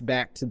dates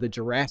back to the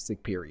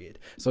Jurassic period.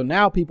 So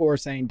now people are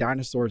saying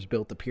dinosaurs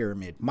built the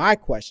pyramid. My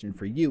question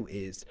for you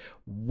is,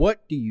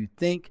 what do you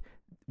think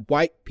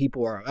white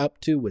people are up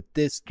to with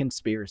this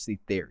conspiracy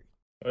theory?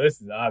 Well,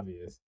 this is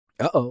obvious.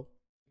 Uh-oh.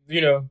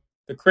 The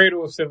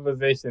cradle of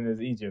civilization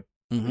is Egypt,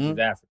 which is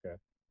Africa.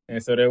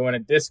 And so they want to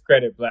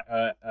discredit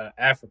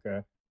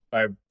Africa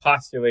by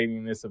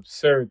postulating this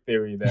absurd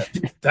theory that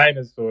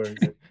dinosaurs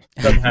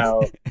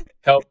somehow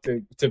helped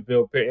to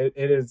build.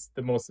 It is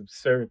the most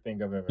absurd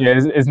thing I've ever heard. Yeah,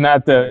 it's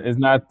not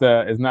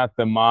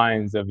the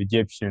minds of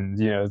Egyptians.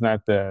 It's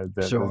not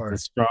the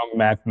strong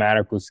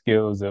mathematical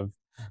skills of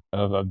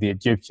the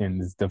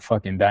Egyptians. The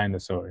fucking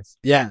dinosaurs.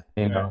 Yeah,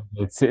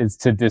 it's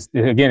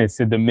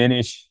to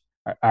diminish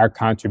our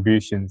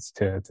contributions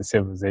to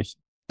civilization.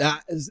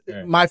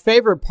 My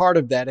favorite part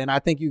of that, and I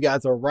think you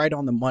guys are right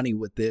on the money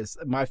with this,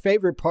 my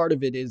favorite part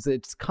of it is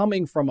it's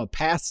coming from a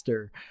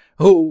pastor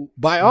who,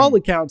 by all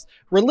accounts,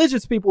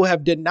 religious people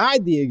have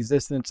denied the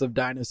existence of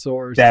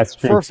dinosaurs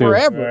for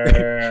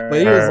forever. But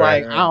he was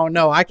like, I don't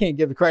know, I can't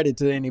give credit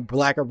to any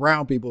black or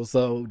brown people,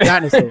 so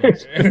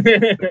dinosaurs.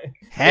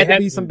 Had to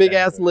be some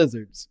big-ass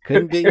lizards.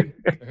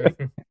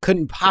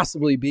 Couldn't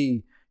possibly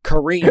be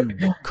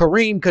Kareem.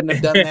 Kareem couldn't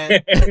have done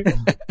that.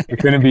 It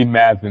couldn't be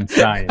math and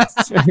science.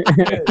 This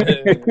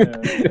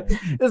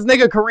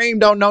nigga Kareem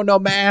don't know no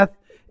math.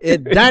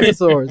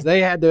 Dinosaurs,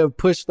 they had to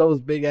push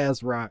those big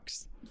ass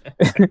rocks.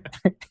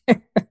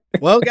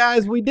 Well,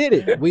 guys, we did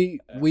it. We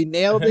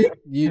nailed it.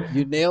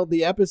 You nailed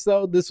the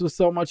episode. This was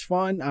so much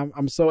fun.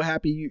 I'm so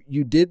happy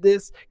you did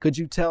this. Could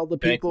you tell the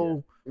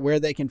people where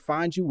they can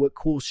find you, what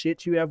cool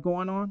shit you have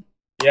going on?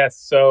 Yes.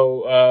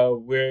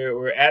 So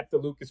we're at the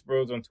Lucas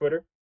Bros on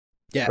Twitter.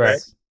 Yes.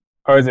 Right.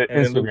 Or is it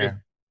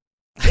Instagram?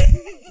 At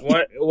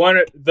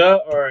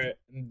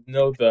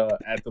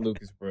the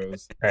Lucas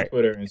Bros. Right.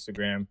 Twitter,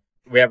 Instagram.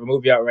 We have a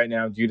movie out right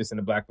now, Judas and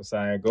the Black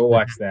Messiah. Go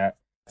watch that.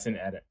 It's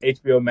at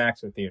HBO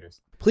Max or theaters.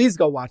 Please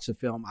go watch the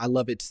film. I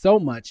love it so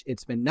much.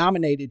 It's been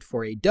nominated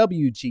for a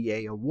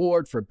WGA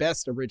award for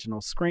Best Original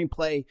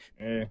Screenplay,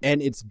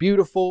 and it's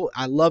beautiful.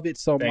 I love it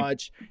so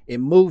much. It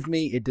moved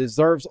me. It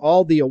deserves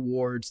all the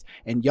awards,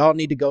 and y'all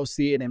need to go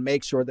see it and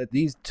make sure that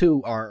these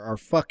two are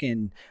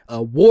fucking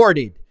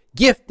awarded,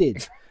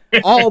 gifted.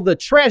 All the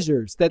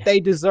treasures that they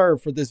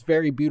deserve for this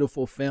very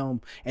beautiful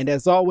film. And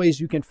as always,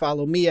 you can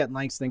follow me at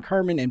Langston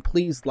Kerman, and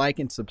please like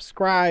and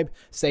subscribe,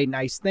 say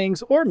nice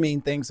things or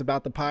mean things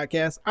about the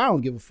podcast. I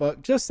don't give a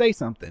fuck. Just say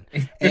something.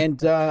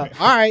 And all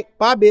right,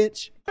 bye,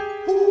 bitch.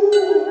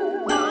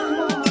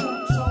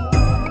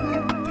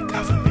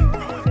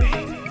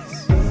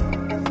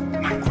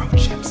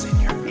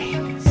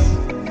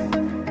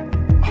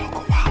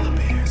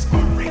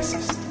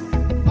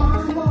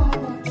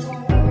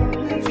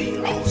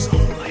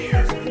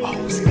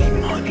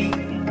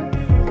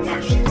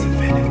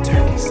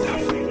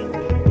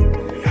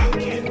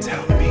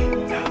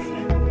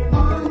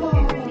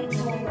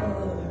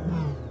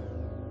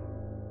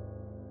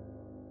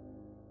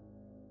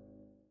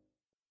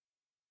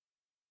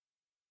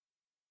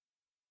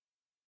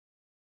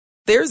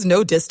 There's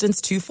no distance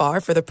too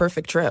far for the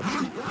perfect trip.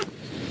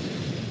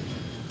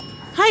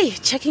 Hi,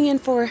 checking in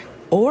for...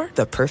 Or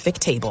the perfect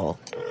table.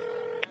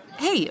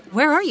 Hey,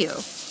 where are you?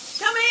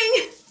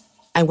 Coming!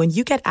 And when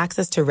you get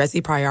access to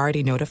Resi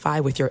Priority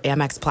Notify with your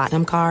Amex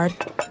Platinum card...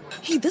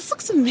 Hey, this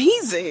looks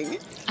amazing.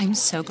 I'm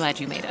so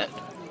glad you made it.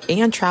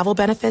 And travel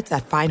benefits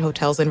at fine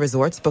hotels and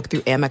resorts booked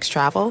through Amex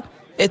Travel,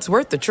 it's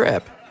worth the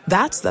trip.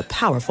 That's the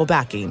powerful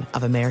backing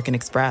of American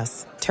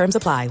Express. Terms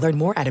apply. Learn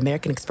more at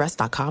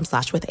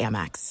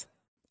americanexpress.com/withAmex.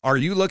 Are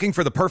you looking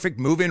for the perfect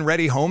move-in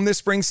ready home this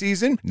spring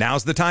season?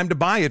 Now's the time to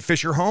buy at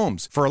Fisher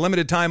Homes. For a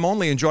limited time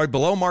only, enjoy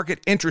below-market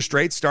interest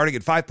rates starting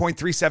at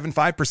 5.375%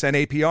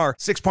 APR,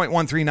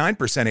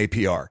 6.139%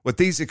 APR. With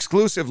these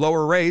exclusive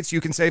lower rates,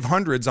 you can save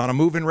hundreds on a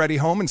move-in ready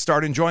home and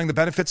start enjoying the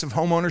benefits of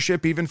home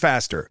ownership even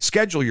faster.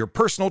 Schedule your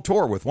personal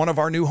tour with one of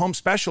our new home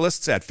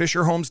specialists at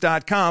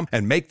FisherHomes.com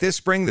and make this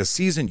spring the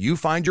season you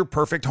find your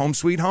perfect home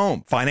sweet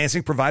home.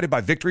 Financing provided by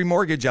Victory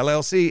Mortgage,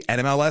 LLC,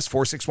 NMLS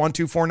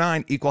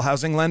 461249, Equal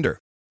Housing Lender.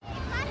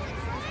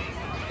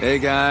 Hey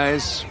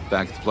guys,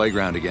 back at the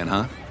playground again,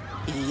 huh?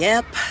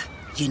 Yep.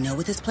 You know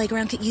what this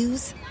playground could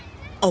use?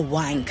 A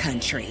wine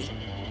country.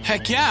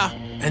 Heck yeah,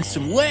 and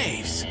some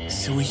waves,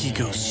 so we could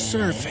go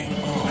surfing.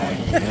 Oh,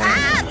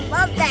 yeah.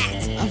 Love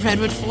that. A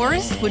redwood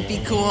forest would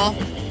be cool.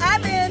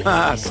 I'm in.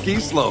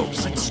 Ski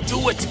slopes. Let's do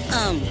it.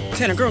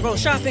 Can a girl go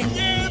shopping?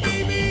 Yeah,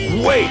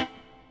 baby. Wait.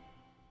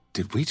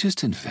 Did we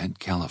just invent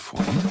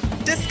California?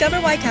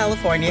 Discover why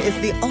California is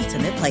the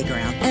ultimate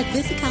playground at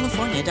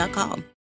visitcalifornia.com.